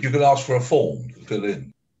 No, but you can ask for a form to fill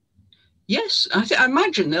in. Yes, I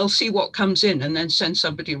imagine they'll see what comes in and then send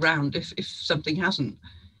somebody round if something hasn't.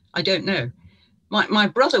 I don't know. My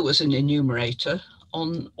brother was an enumerator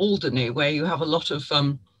on Alderney, where you have a lot of,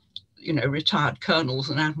 you know, retired colonels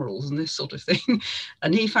and admirals and this sort of thing.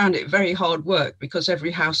 And he found it very hard work because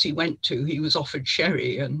every house he went to, he was offered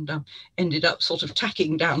sherry and ended up sort of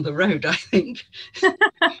tacking down the road, I think.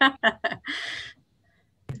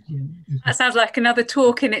 That sounds like another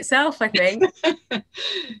talk in itself, I think.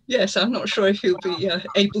 Yes, I'm not sure if he'll be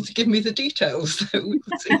able to give me the details, though. We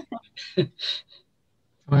will see. Can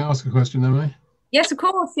I ask a question, then, May? Yes, of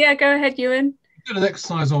course. Yeah, go ahead, Ewan. You did an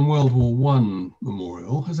exercise on World War I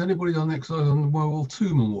memorial. Has anybody done an exercise on the World War II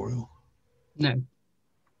memorial? No.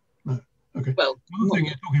 No. Okay. Well, one thing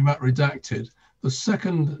you're talking about redacted. The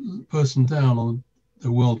second person down on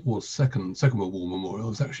the Second World War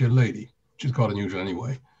memorial is actually a lady, which is quite unusual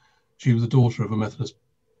anyway. She was the daughter of a Methodist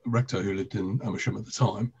rector who lived in Amersham at the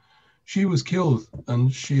time. She was killed,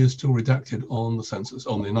 and she is still redacted on the census,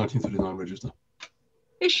 on the 1939 register.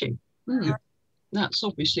 Is she? Yeah. That's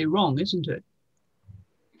obviously wrong, isn't it?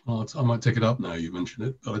 I might take it up now you mentioned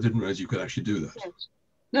it, but I didn't realise you could actually do that. Yes.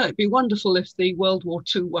 No, it'd be wonderful if the World War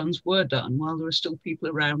II ones were done while there are still people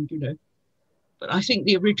around, you know. But I think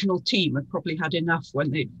the original team had probably had enough when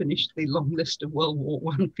they'd finished the long list of World War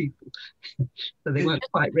I people. So they weren't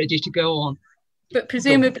quite ready to go on. But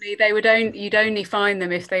presumably you'd only find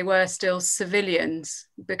them if they were still civilians,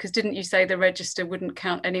 because didn't you say the register wouldn't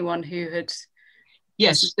count anyone who had...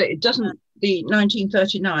 Yes, it doesn't, the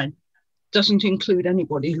 1939 doesn't include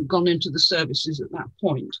anybody who'd gone into the services at that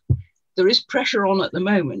point. There is pressure on at the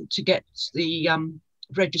moment to get the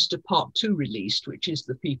Register Part 2 released, which is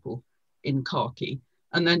the people in khaki.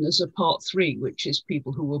 And then there's a Part 3, which is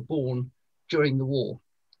people who were born during the war.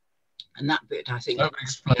 And that bit, I think... That would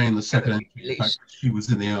explain the second entry, the fact that she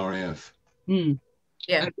was in the RAF.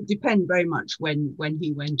 Yeah, it depends very much when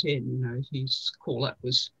he went in, you know, if his call-up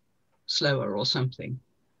was slower or something.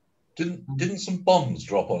 Didn't some bombs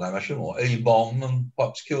drop on Amersham, or a bomb, and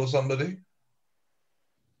perhaps kill somebody?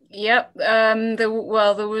 Yep. There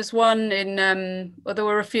was one in. Well, there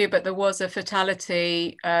were a few, but there was a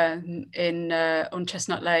fatality on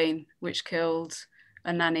Chestnut Lane, which killed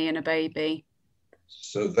a nanny and a baby.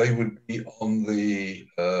 So they would be on the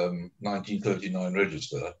 1939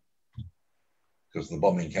 register, because the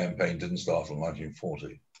bombing campaign didn't start from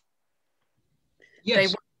 1940.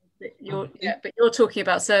 Yes. But you're talking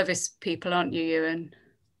about service people, aren't you, Ewan?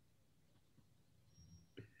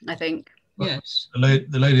 I think. Yes. The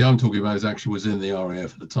lady I'm talking about was in the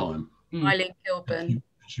RAF at the time. Eileen Kilburn.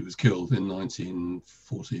 She was killed in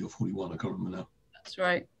 1940 or 41. I can't remember now. That's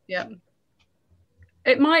right. Yeah.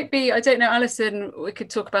 It might be, I don't know, Alison, we could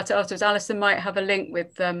talk about it afterwards. Alison might have a link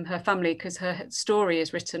with her family because her story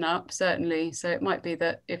is written up, certainly. So it might be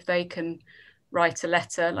that if they can write a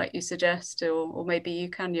letter, like you suggest, or maybe you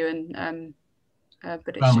can, Ewan. But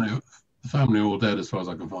the family are all dead as far as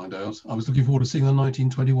I can find out. I was looking forward to seeing the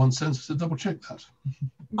 1921 census to double check that.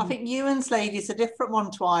 I think Ewan's lady's a different one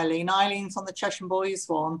to Eileen. Eileen's on the Cheshire Boys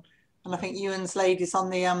one. And I think Ewan's lady's on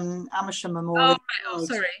the Amersham Memorial. Oh, right.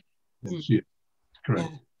 Sorry. Yeah,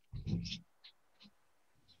 correct. Yeah.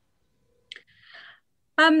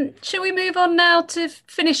 Shall we move on now to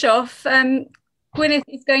finish off? Gwyneth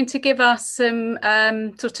is going to give us some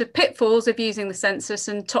sort of pitfalls of using the census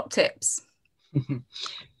and top tips.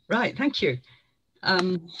 Right, thank you.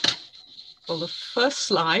 Well, the first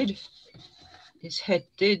slide is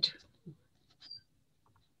headed.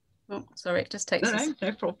 Oh, sorry, it just takes us.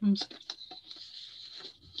 No problems.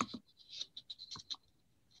 Is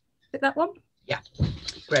it that one? Yeah,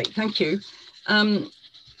 great, thank you.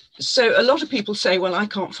 So a lot of people say, well, I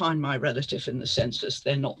can't find my relative in the census,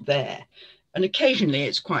 they're not there. And occasionally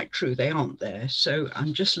it's quite true, they aren't there. So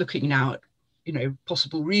I'm just looking now at,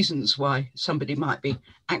 possible reasons why somebody might be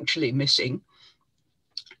actually missing.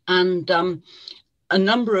 And a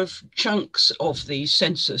number of chunks of the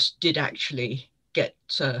census did actually get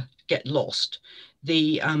lost.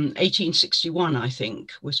 The 1861, I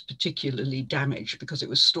think, was particularly damaged because it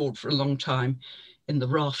was stored for a long time in the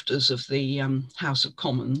rafters of the House of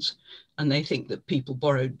Commons, and they think that people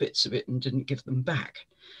borrowed bits of it and didn't give them back.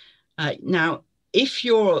 Now, if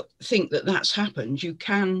you think that that's happened, you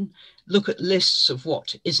can look at lists of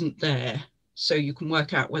what isn't there, so you can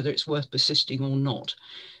work out whether it's worth persisting or not.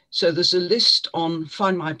 So there's a list on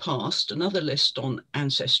Find My Past, another list on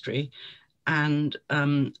Ancestry, and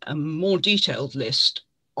a more detailed list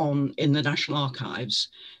in the National Archives.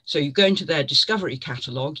 So you go into their Discovery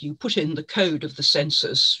Catalogue, you put in the code of the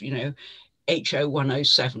census,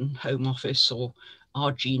 HO107, Home Office, or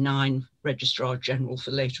RG9, Registrar General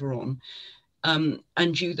for later on.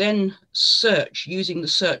 And you then search using the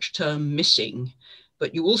search term missing,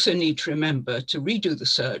 but you also need to remember to redo the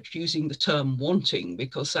search using the term wanting,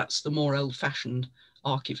 because that's the more old-fashioned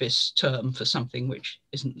archivist term for something which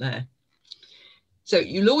isn't there. So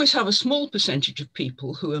you'll always have a small percentage of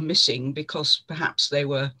people who are missing because perhaps they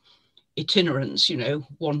were itinerants,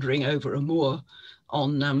 wandering over a moor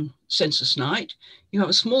on census night. You have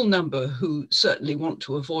a small number who certainly want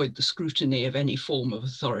to avoid the scrutiny of any form of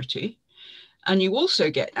authority. And you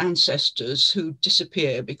also get ancestors who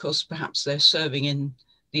disappear because perhaps they're serving in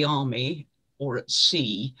the army or at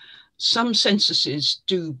sea. Some censuses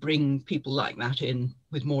do bring people like that in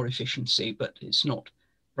with more efficiency, but it's not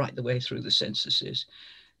right the way through the censuses.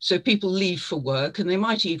 So people leave for work, and they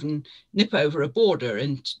might even nip over a border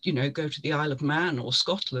and, go to the Isle of Man or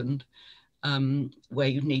Scotland, where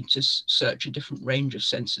you need to search a different range of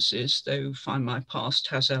censuses, though Find My Past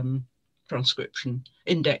has transcription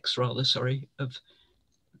index of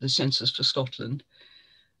the census for Scotland.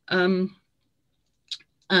 And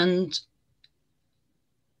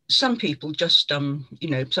some people just,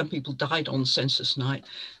 some people died on census night,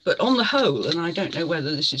 but on the whole, and I don't know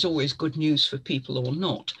whether this is always good news for people or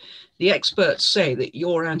not, the experts say that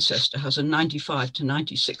your ancestor has a 95 to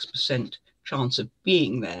 96% chance of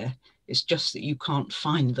being there. It's just that you can't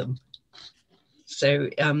find them. So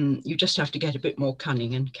you just have to get a bit more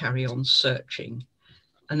cunning and carry on searching.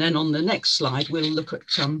 And then on the next slide, we'll look at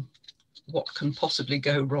what can possibly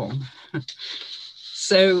go wrong.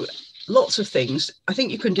 So lots of things. I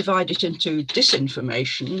think you can divide it into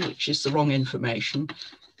disinformation, which is the wrong information,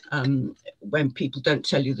 when people don't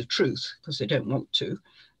tell you the truth because they don't want to,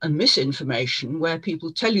 and misinformation, where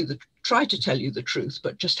people try to tell you the truth,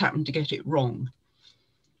 but just happen to get it wrong.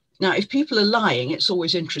 Now, if people are lying, it's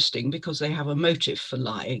always interesting because they have a motive for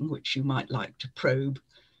lying, which you might like to probe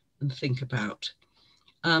and think about.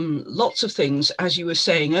 Lots of things, as you were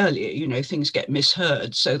saying earlier, things get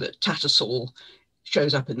misheard, so that Tattersall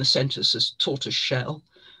shows up in the census as tortoise shell,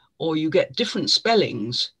 or you get different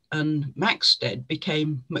spellings, and Maxted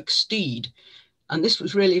became McSteed. And this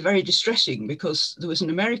was really very distressing because there was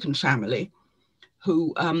an American family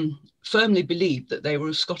who firmly believed that they were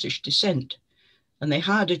of Scottish descent. And they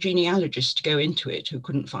hired a genealogist to go into it who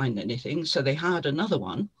couldn't find anything. So they hired another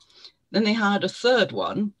one. Then they hired a third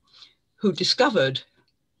one who discovered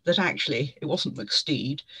that actually it wasn't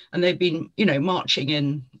McSteed. And they've been, marching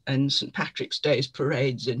in and St. Patrick's Day's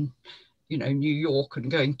parades in, you know, New York,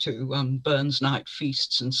 and going to Burns Night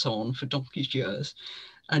feasts and so on for donkey's years.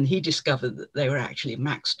 And he discovered that they were actually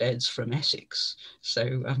Maxteds from Essex.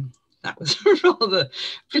 So that was rather a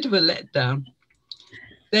bit of a letdown.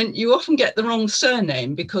 Then you often get the wrong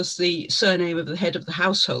surname, because the surname of the head of the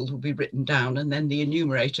household will be written down, and then the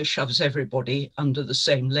enumerator shoves everybody under the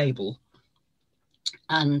same label.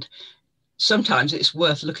 And sometimes it's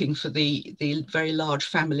worth looking for the very large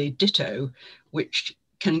family ditto, which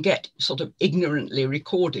can get sort of ignorantly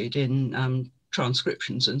recorded in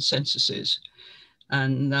transcriptions and censuses.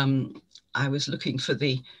 And I was looking for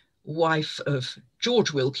the wife of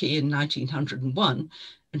George Wilkie in 1901,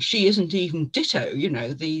 and she isn't even ditto. You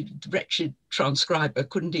know, the wretched transcriber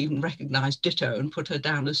couldn't even recognize ditto and put her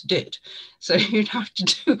down as dit. So you'd have to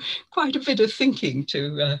do quite a bit of thinking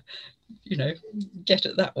to, you know, get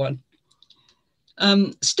at that one.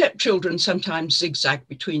 Stepchildren sometimes zigzag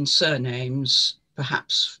between surnames.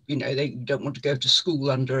 Perhaps, you know, they don't want to go to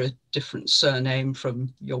school under a different surname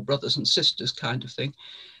from your brothers and sisters, kind of thing.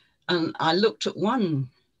 And I looked at one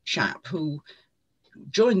chap who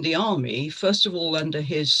joined the army, first of all under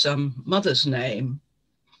his mother's name,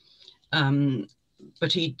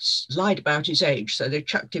 but he'd lied about his age, so they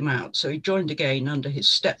chucked him out. So he joined again under his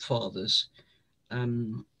stepfather's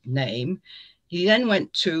name. He then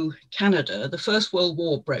went to Canada. The First World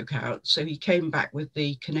War broke out, so he came back with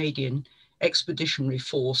the Canadian Expeditionary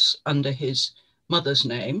Force under his mother's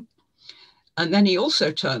name. And then he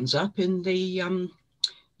also turns up in the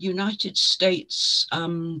United States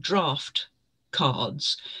draft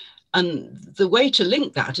cards. And the way to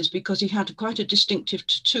link that is because he had quite a distinctive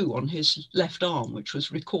tattoo on his left arm, which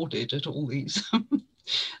was recorded at all these,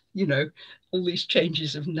 you know, all these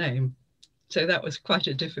changes of name. So that was quite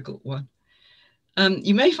a difficult one.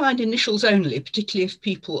 You may find initials only, particularly if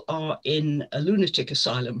people are in a lunatic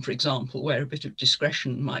asylum, for example, where a bit of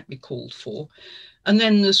discretion might be called for. And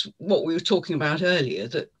then there's what we were talking about earlier,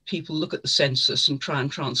 that people look at the census and try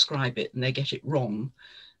and transcribe it and they get it wrong.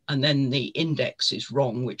 And then the index is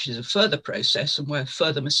wrong, which is a further process and where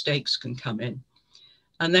further mistakes can come in.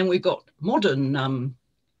 And then we've got modern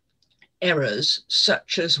errors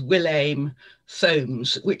such as will aim,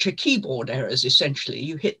 foams, which are keyboard errors, essentially.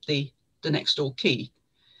 You hit the next door key.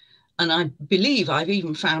 And I believe I've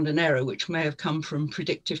even found an error which may have come from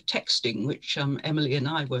predictive texting, which Emily and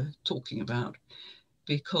I were talking about,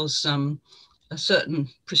 because a certain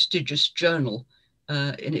prestigious journal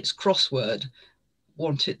in its crossword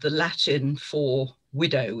wanted the Latin for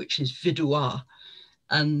widow, which is vidua,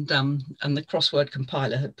 and the crossword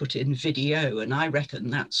compiler had put in video, and I reckon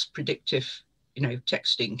that's predictive, you know,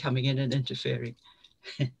 texting coming in and interfering.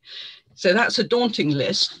 So that's a daunting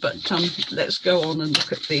list, but let's go on and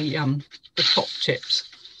look at the top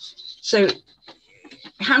tips. So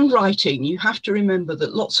handwriting, you have to remember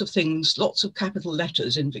that lots of things, lots of capital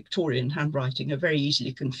letters in Victorian handwriting are very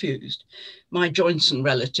easily confused. My Joinson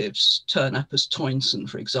relatives turn up as Toynson,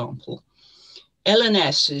 for example. L and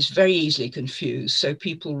S is very easily confused. So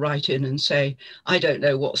people write in and say, I don't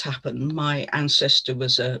know what's happened. My ancestor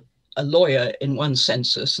was a lawyer in one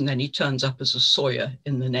census and then he turns up as a sawyer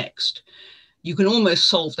in the next. You can almost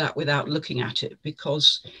solve that without looking at it,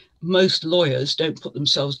 because most lawyers don't put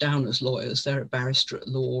themselves down as lawyers. They're a barrister at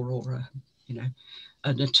law or a, you know,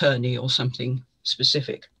 an attorney or something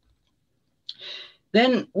specific.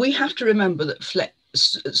 Then we have to remember that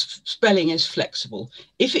spelling is flexible.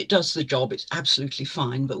 If it does the job, it's absolutely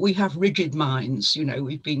fine, but we have rigid minds. You know,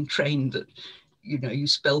 we've been trained that, you know, you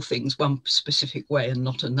spell things one specific way and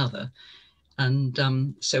not another.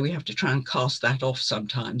 And so we have to try and cast that off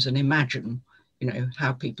sometimes and imagine, you know,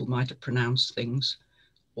 how people might have pronounced things,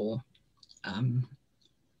 or,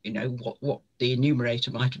 you know, what the enumerator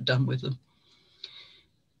might have done with them.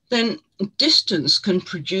 Then distance can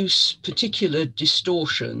produce particular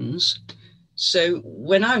distortions. So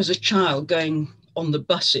when I was a child going on the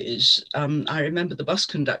buses, I remember the bus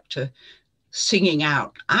conductor singing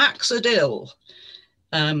out, Axadill.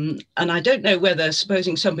 And I don't know whether,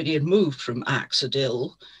 supposing somebody had moved from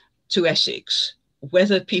Axadill to Essex,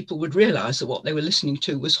 whether people would realise that what they were listening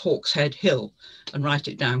to was Hawkshead Hill and write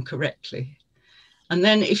it down correctly. And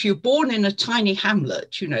then if you're born in a tiny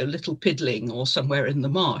hamlet, you know, Little Piddling or somewhere in the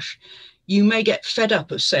marsh, you may get fed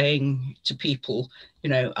up of saying to people, you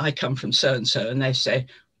know, I come from so-and-so, and they say,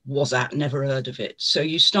 was that, never heard of it. So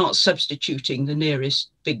you start substituting the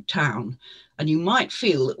nearest big town. And you might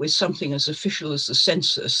feel that with something as official as the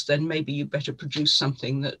census, then maybe you better produce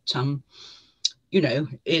something that, you know,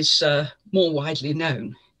 is more widely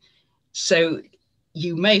known. So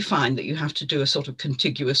you may find that you have to do a sort of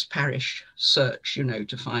contiguous parish search, you know,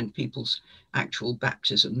 to find people's actual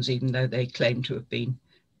baptisms, even though they claim to have been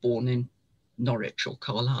born in Norwich or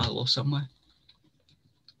Carlisle or somewhere.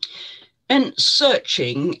 And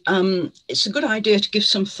searching, it's a good idea to give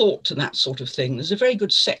some thought to that sort of thing. There's a very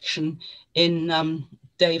good section in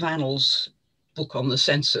Dave Annell's book on the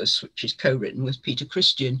census, which is co-written with Peter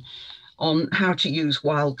Christian, on how to use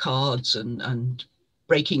wildcards and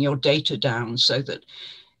breaking your data down, so that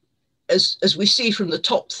as we see from the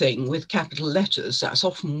top thing with capital letters, that's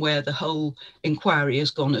often where the whole inquiry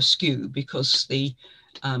has gone askew, because the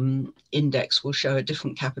index will show a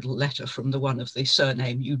different capital letter from the one of the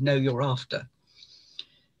surname you know you're after.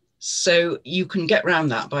 So you can get around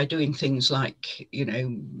that by doing things like, you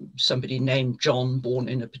know, somebody named John, born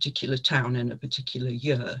in a particular town in a particular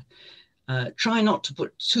year. Try not to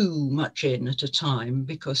put too much in at a time,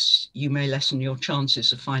 because you may lessen your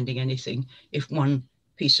chances of finding anything if one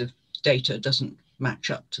piece of data doesn't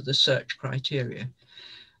match up to the search criteria.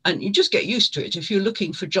 And you just get used to it. If you're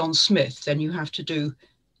looking for John Smith, then you have to do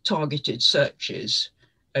targeted searches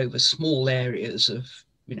over small areas of,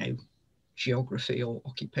 you know, geography or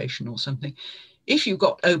occupation or something. If you've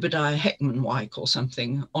got Obadiah Heckman-Wyke or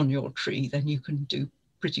something on your tree, then you can do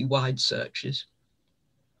pretty wide searches.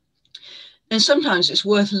 And sometimes it's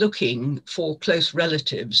worth looking for close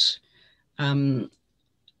relatives, and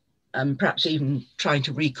perhaps even trying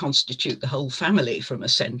to reconstitute the whole family from a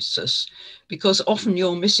census, because often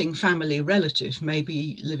your missing family relative may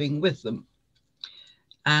be living with them.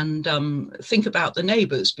 And think about the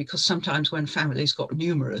neighbours, because sometimes when families got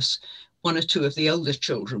numerous, one or two of the older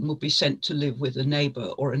children will be sent to live with a neighbour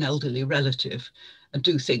or an elderly relative and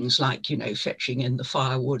do things like, you know, fetching in the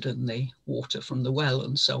firewood and the water from the well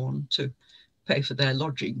and so on to pay for their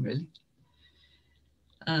lodging, really.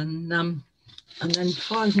 And then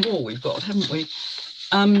 5 more we've got, haven't we?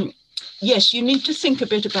 Yes, you need to think a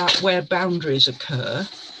bit about where boundaries occur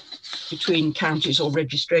between counties or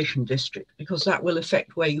registration districts, because that will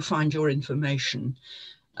affect where you find your information.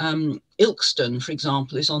 Ilkeston, for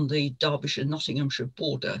example, is on the Derbyshire-Nottinghamshire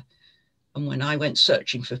border. And when I went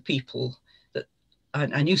searching for people that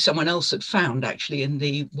I knew someone else had found actually in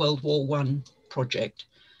the World War I project,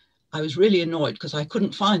 I was really annoyed because I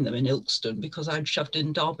couldn't find them in Ilkeston because I'd shoved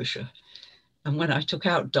in Derbyshire. And when I took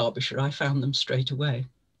out Derbyshire, I found them straight away.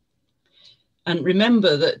 And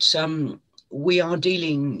remember that we are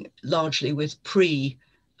dealing largely with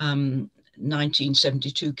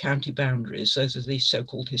pre-1972 county boundaries. Those are the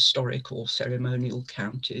so-called historic or ceremonial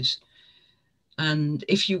counties. And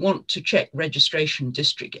if you want to check registration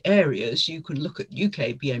district areas, you can look at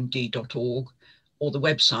ukbmd.org or the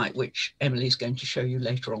website, which Emily's going to show you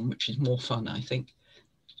later on, which is more fun, I think.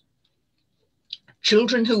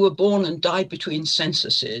 Children who were born and died between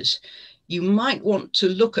censuses, you might want to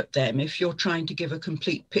look at them if you're trying to give a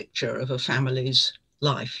complete picture of a family's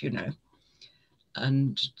life, you know.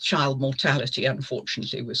 And child mortality,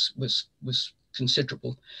 unfortunately, was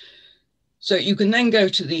considerable. So you can then go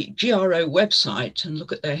to the GRO website and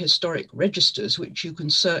look at their historic registers, which you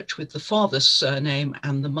can search with the father's surname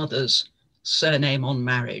and the mother's surname on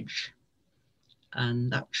marriage.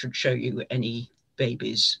 And that should show you any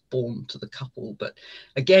babies born to the couple. But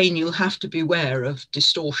again, you'll have to beware of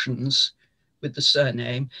distortions with the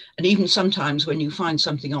surname. And even sometimes when you find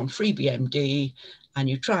something on FreeBMD and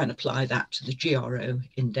you try and apply that to the GRO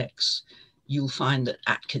index, you'll find that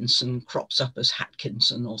Atkinson crops up as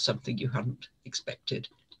Hatkinson or something you hadn't expected.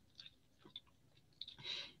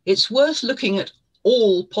 It's worth looking at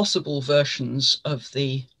all possible versions of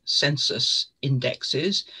the census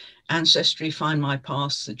indexes: Ancestry, Find My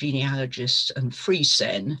Past, The Genealogist, and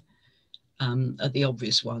FreeCen are the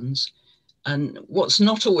obvious ones. And what's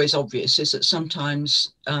not always obvious is that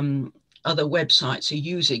sometimes other websites are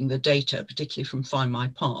using the data, particularly from Find My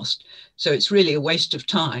Past. So it's really a waste of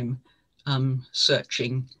time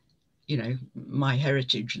searching, you know, My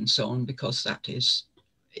Heritage and so on, because that is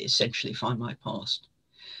essentially Find My Past.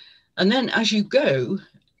 And then as you go,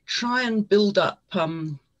 try and build up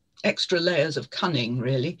extra layers of cunning,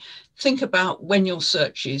 really. Think about when your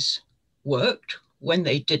searches worked, when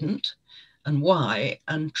they didn't, and why,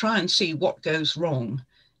 and try and see what goes wrong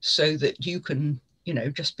so that you can, you know,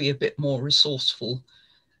 just be a bit more resourceful.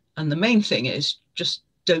 And the main thing is just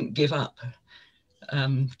don't give up.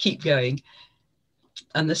 Keep going.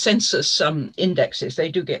 And the census indexes, they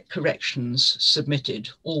do get corrections submitted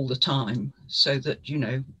all the time, so that, you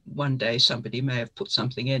know, one day somebody may have put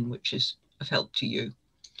something in which is of help to you.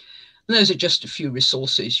 And those are just a few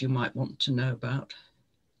resources you might want to know about.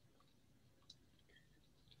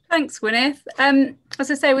 Thanks, Gwyneth.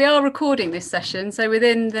 As I say, we are recording this session, so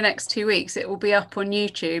within the next 2 weeks it will be up on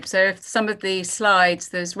YouTube. So if some of the slides,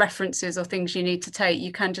 there's references or things you need to take,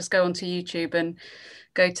 you can just go onto YouTube and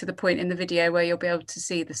go to the point in the video where you'll be able to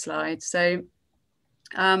see the slides. So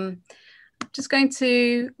just going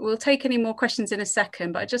to, we'll take any more questions in a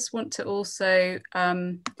second, but I just want to also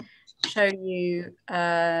show you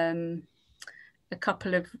a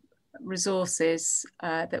couple of resources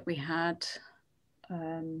that we had.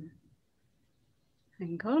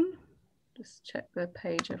 Hang on, just check the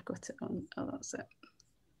page I've got it on. Oh, that's it.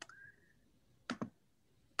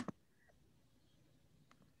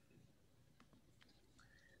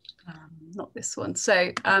 Not this one.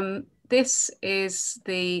 So this is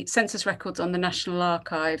the census records on the National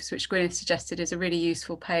Archives, which Gwyneth suggested is a really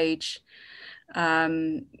useful page.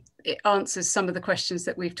 It answers some of the questions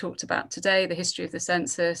that we've talked about today, the history of the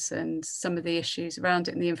census and some of the issues around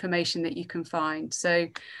it and the information that you can find. So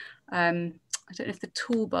I don't know if the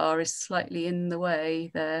toolbar is slightly in the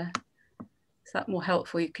way there. Is that more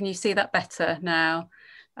helpful? Can you see that better now?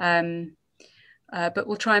 But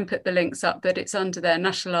we'll try and put the links up, but it's under there,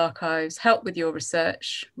 National Archives, help with your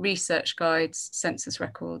research, research guides, census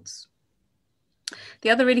records.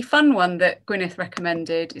 The other really fun one that Gwyneth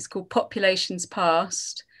recommended is called Populations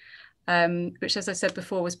Past, which, as I said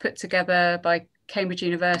before, was put together by Cambridge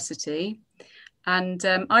University. And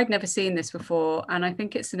I'd never seen this before, and I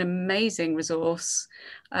think it's an amazing resource.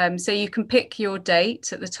 So you can pick your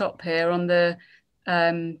date at the top here on the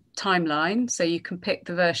timeline, so you can pick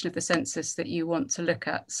the version of the census that you want to look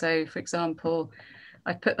at. So, for example,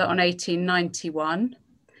 I put that on 1891,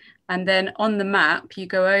 and then on the map, you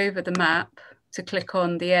go over the map to click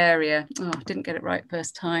on the area. Oh, I didn't get it right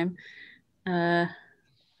first time.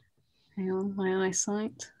 Hang on, my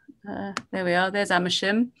eyesight. There we are, there's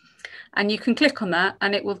Amersham. And you can click on that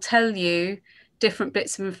and it will tell you different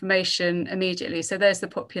bits of information immediately. So there's the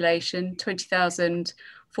population,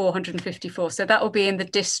 20,454. So that will be in the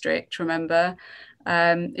district, remember.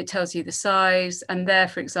 It tells you the size, and there,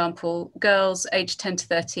 for example, girls aged 10 to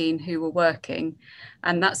 13 who were working,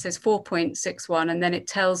 and that says 4.61, and then it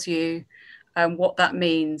tells you what that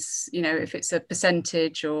means, you know, if it's a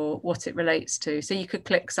percentage or what it relates to. So you could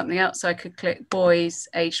click something else. So I could click boys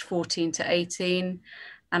aged 14 to 18,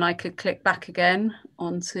 and I could click back again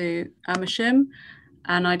onto Amersham,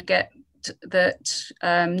 and I'd get that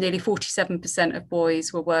nearly 47% of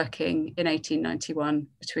boys were working in 1891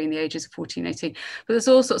 between the ages of 14 and 18. But there's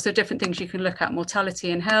all sorts of different things you can look at: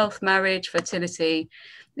 mortality and health, marriage, fertility.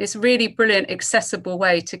 It's a really brilliant, accessible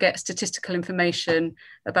way to get statistical information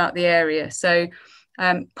about the area. So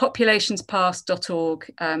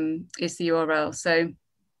populationspast.org is the URL. So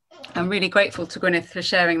I'm really grateful to Gwyneth for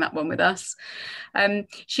sharing that one with us.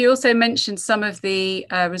 She also mentioned some of the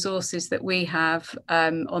resources that we have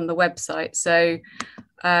on the website. So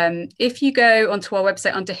if you go onto our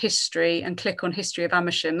website under history and click on history of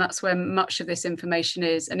Amersham, that's where much of this information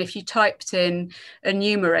is. And if you typed in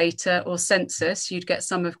enumerator or census, you'd get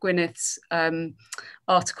some of Gwyneth's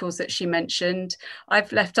articles that she mentioned.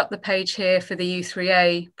 I've left up the page here for the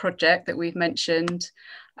U3A project that we've mentioned.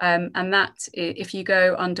 And that, if you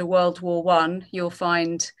go under World War I, you'll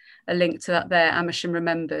find a link to that there, Amersham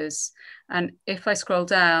Remembers. And if I scroll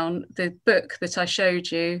down, the book that I showed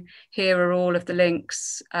you, here are all of the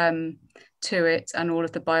links to it and all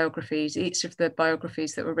of the biographies, each of the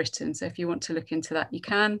biographies that were written. So if you want to look into that, you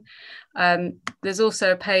can. There's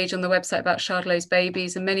also a page on the website about Chardlow's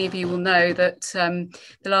babies. And many of you will know that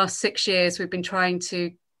the last 6 years, we've been trying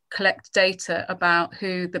to collect data about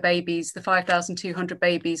who the babies, the 5,200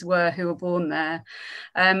 babies were who were born there.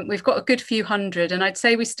 We've got a good few hundred, and I'd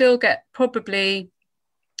say we still get probably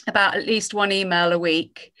about at least one email a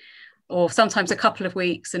week, or sometimes a couple of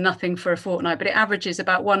weeks and nothing for a fortnight, but it averages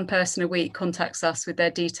about one person a week contacts us with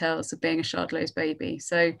their details of being a Chardlow's baby.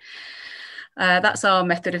 So that's our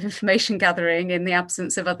method of information gathering in the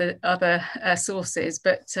absence of other sources,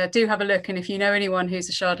 but do have a look, and if you know anyone who's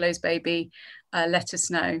a Chardlow's baby, let us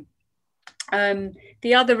know.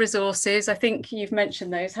 The other resources, I think you've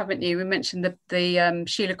mentioned those, haven't you? We mentioned the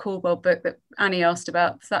Sheila Caldwell book that Annie asked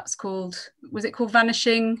about. That's called, was it called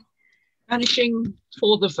Vanishing? Vanishing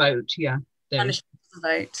for the Vote, yeah. Vanishing for the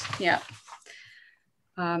Vote, yeah.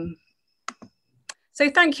 So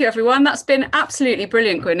thank you, everyone. That's been absolutely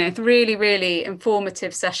brilliant, Gwyneth. Really, really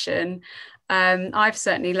informative session. I've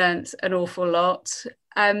certainly learnt an awful lot.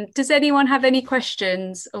 Does anyone have any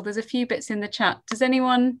questions? Oh, there's a few bits in the chat. Does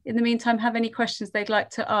anyone, in the meantime, have any questions they'd like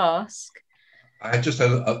to ask? I just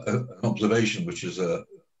had an observation, which is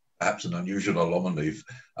perhaps an unusual anomaly.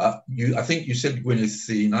 I think you said, Gwyneth,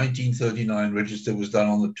 the 1939 register was done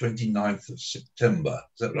on the 29th of September.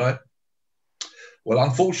 Is that right? Well,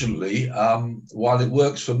 unfortunately, while it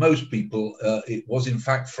works for most people, it was in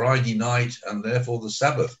fact Friday night and therefore the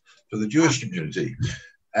Sabbath for the Jewish community.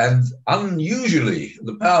 And unusually,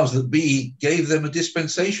 the powers that be gave them a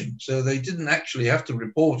dispensation. So they didn't actually have to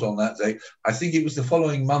report on that day. I think it was the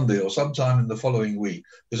following Monday or sometime in the following week.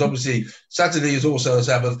 Because obviously Saturday is also a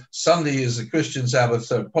Sabbath. Sunday is a Christian Sabbath,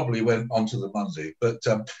 so it probably went on to the Monday. But,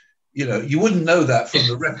 you know, you wouldn't know that from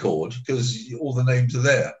the record because all the names are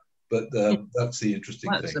there. But that's the interesting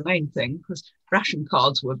thing. That's the main thing, because ration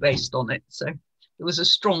cards were based on it. So there was a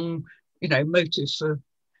strong, you know, motive for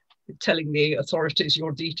telling the authorities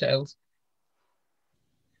your details.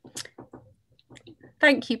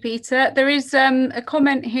 Thank you, Peter. There is a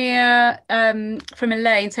comment here from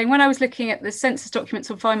Elaine saying, when I was looking at the census documents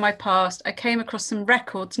on Find My Past, I came across some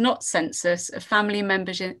records, not census, of family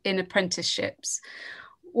members in apprenticeships.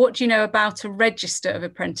 What do you know about a register of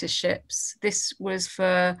apprenticeships? This was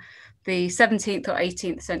for the 17th or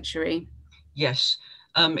 18th century. Yes,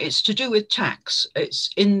 it's to do with tax. It's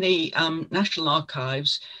in the National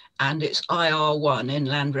Archives, and it's IR1 in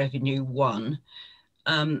Land Revenue 1.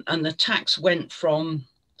 And the tax went from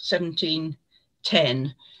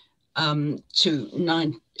 1710 to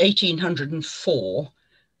 1804.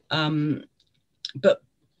 But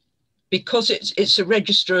because it's a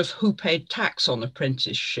register of who paid tax on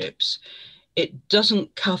apprenticeships, it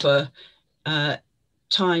doesn't cover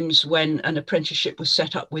times when an apprenticeship was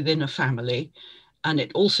set up within a family, and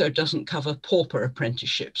it also doesn't cover pauper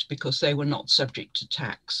apprenticeships because they were not subject to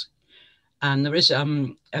tax. And there is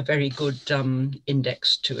a very good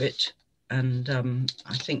index to it, and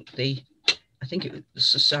I think the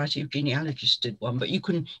Society of Genealogists did one, but you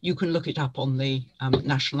can look it up on the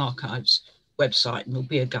National Archives website, and there'll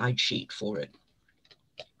be a guide sheet for it.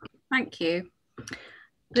 Thank you.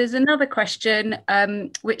 There's another question,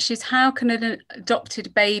 which is, how can an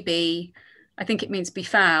adopted baby, I think it means be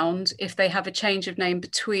found, if they have a change of name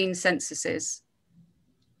between censuses?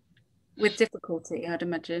 With difficulty, I'd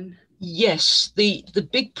imagine. Yes, the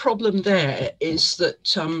big problem there is that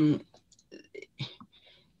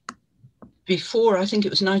before, I think it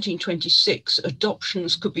was 1926,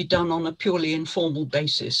 adoptions could be done on a purely informal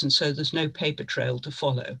basis, and so there's no paper trail to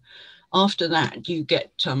follow. After that, you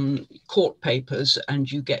get court papers,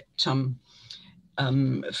 and you get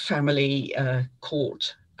family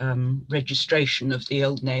court registration of the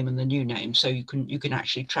old name and the new name, so you can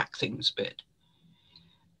actually track things a bit.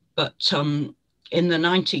 But in the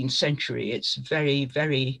 19th century, it's very,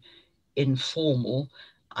 very informal.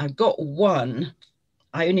 I've got one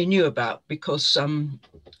I only knew about because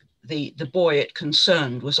the boy it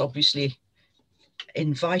concerned was obviously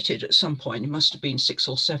invited at some point. He must have been 6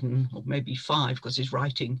 or 7 or maybe 5, because his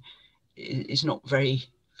writing is not very,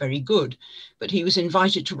 very good. But he was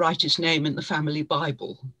invited to write his name in the family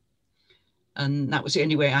Bible. And that was the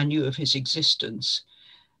only way I knew of his existence.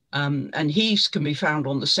 And he can be found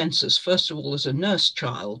on the census, first of all, as a nurse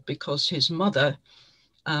child, because his mother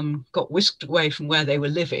got whisked away from where they were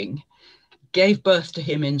living, gave birth to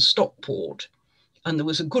him in Stockport. And there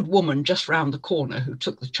was a good woman just round the corner who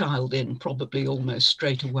took the child in, probably almost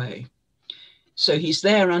straight away. So he's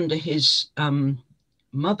there under his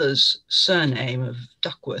mother's surname of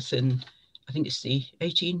Duckworth in, I think it's the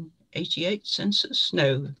 1888 census?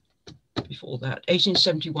 No, before that,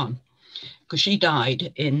 1871. Because she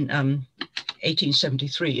died in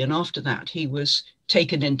 1873, and after that he was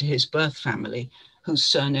taken into his birth family, whose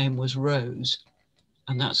surname was Rose,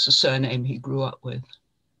 and that's the surname he grew up with.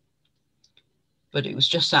 But it was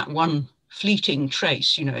just that one fleeting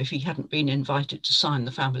trace, you know, if he hadn't been invited to sign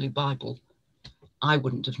the family Bible, I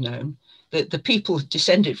wouldn't have known. The people who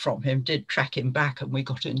descended from him did track him back, and we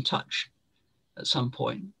got in touch at some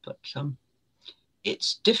point, but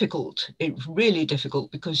it's difficult. It's really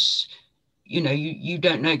difficult because you know, you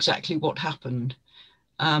don't know exactly what happened.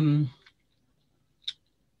 And,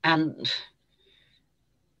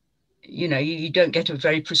 you know, you don't get a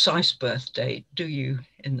very precise birth date, do you,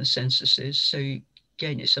 in the censuses? So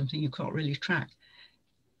again, it's something you can't really track.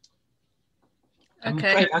 I'm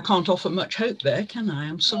afraid I can't offer much hope there, can I?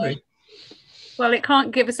 I'm sorry. Well, it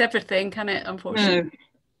can't give us everything, can it, unfortunately? No.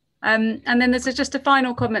 And then there's just a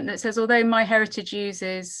final comment that says, although MyHeritage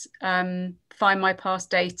uses Find My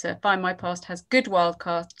Past data, Find My Past has good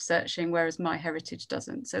wildcard searching, whereas MyHeritage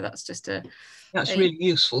doesn't. So that's just that's really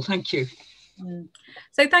useful. Thank you.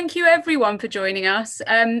 So thank you everyone for joining us.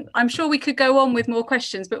 I'm sure we could go on with more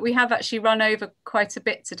questions, but we have actually run over quite a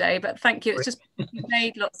bit today, but thank you. It's just, you've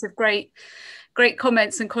made lots of great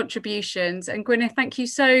comments and contributions. And Gwyneth, thank you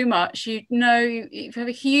so much. You have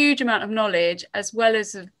a huge amount of knowledge as well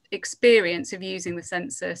as experience of using the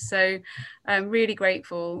census. So I'm really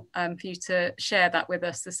grateful for you to share that with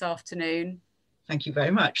us this afternoon. Thank you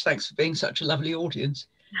very much. Thanks for being such a lovely audience.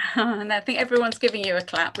 And I think everyone's giving you a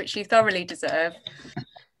clap, which you thoroughly deserve.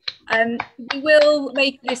 We will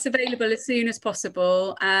make this available as soon as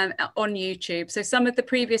possible on YouTube. So some of the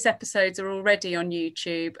previous episodes are already on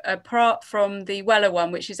YouTube, apart from the Weller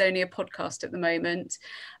one, which is only a podcast at the moment.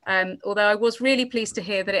 Although I was really pleased to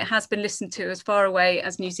hear that it has been listened to as far away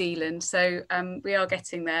as New Zealand. So we are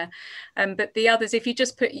getting there. But the others, if you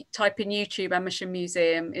just type in YouTube Amersham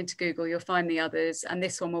Museum into Google, you'll find the others. And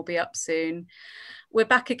this one will be up soon. We're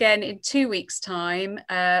back again in 2 weeks' time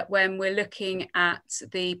when we're looking at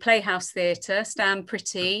the Playhouse Theatre. Stan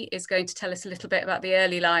Pretty is going to tell us a little bit about the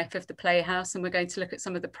early life of the Playhouse, and we're going to look at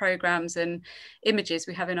some of the programmes and images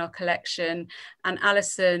we have in our collection. And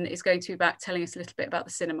Alison is going to be back telling us a little bit about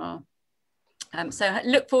the cinema. So I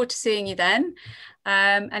look forward to seeing you then.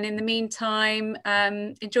 And in the meantime,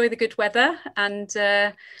 enjoy the good weather, and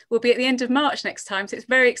we'll be at the end of March next time. So it's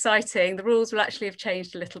very exciting. The rules will actually have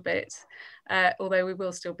changed a little bit, although we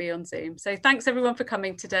will still be on Zoom. So thanks everyone for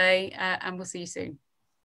coming today, and we'll see you soon.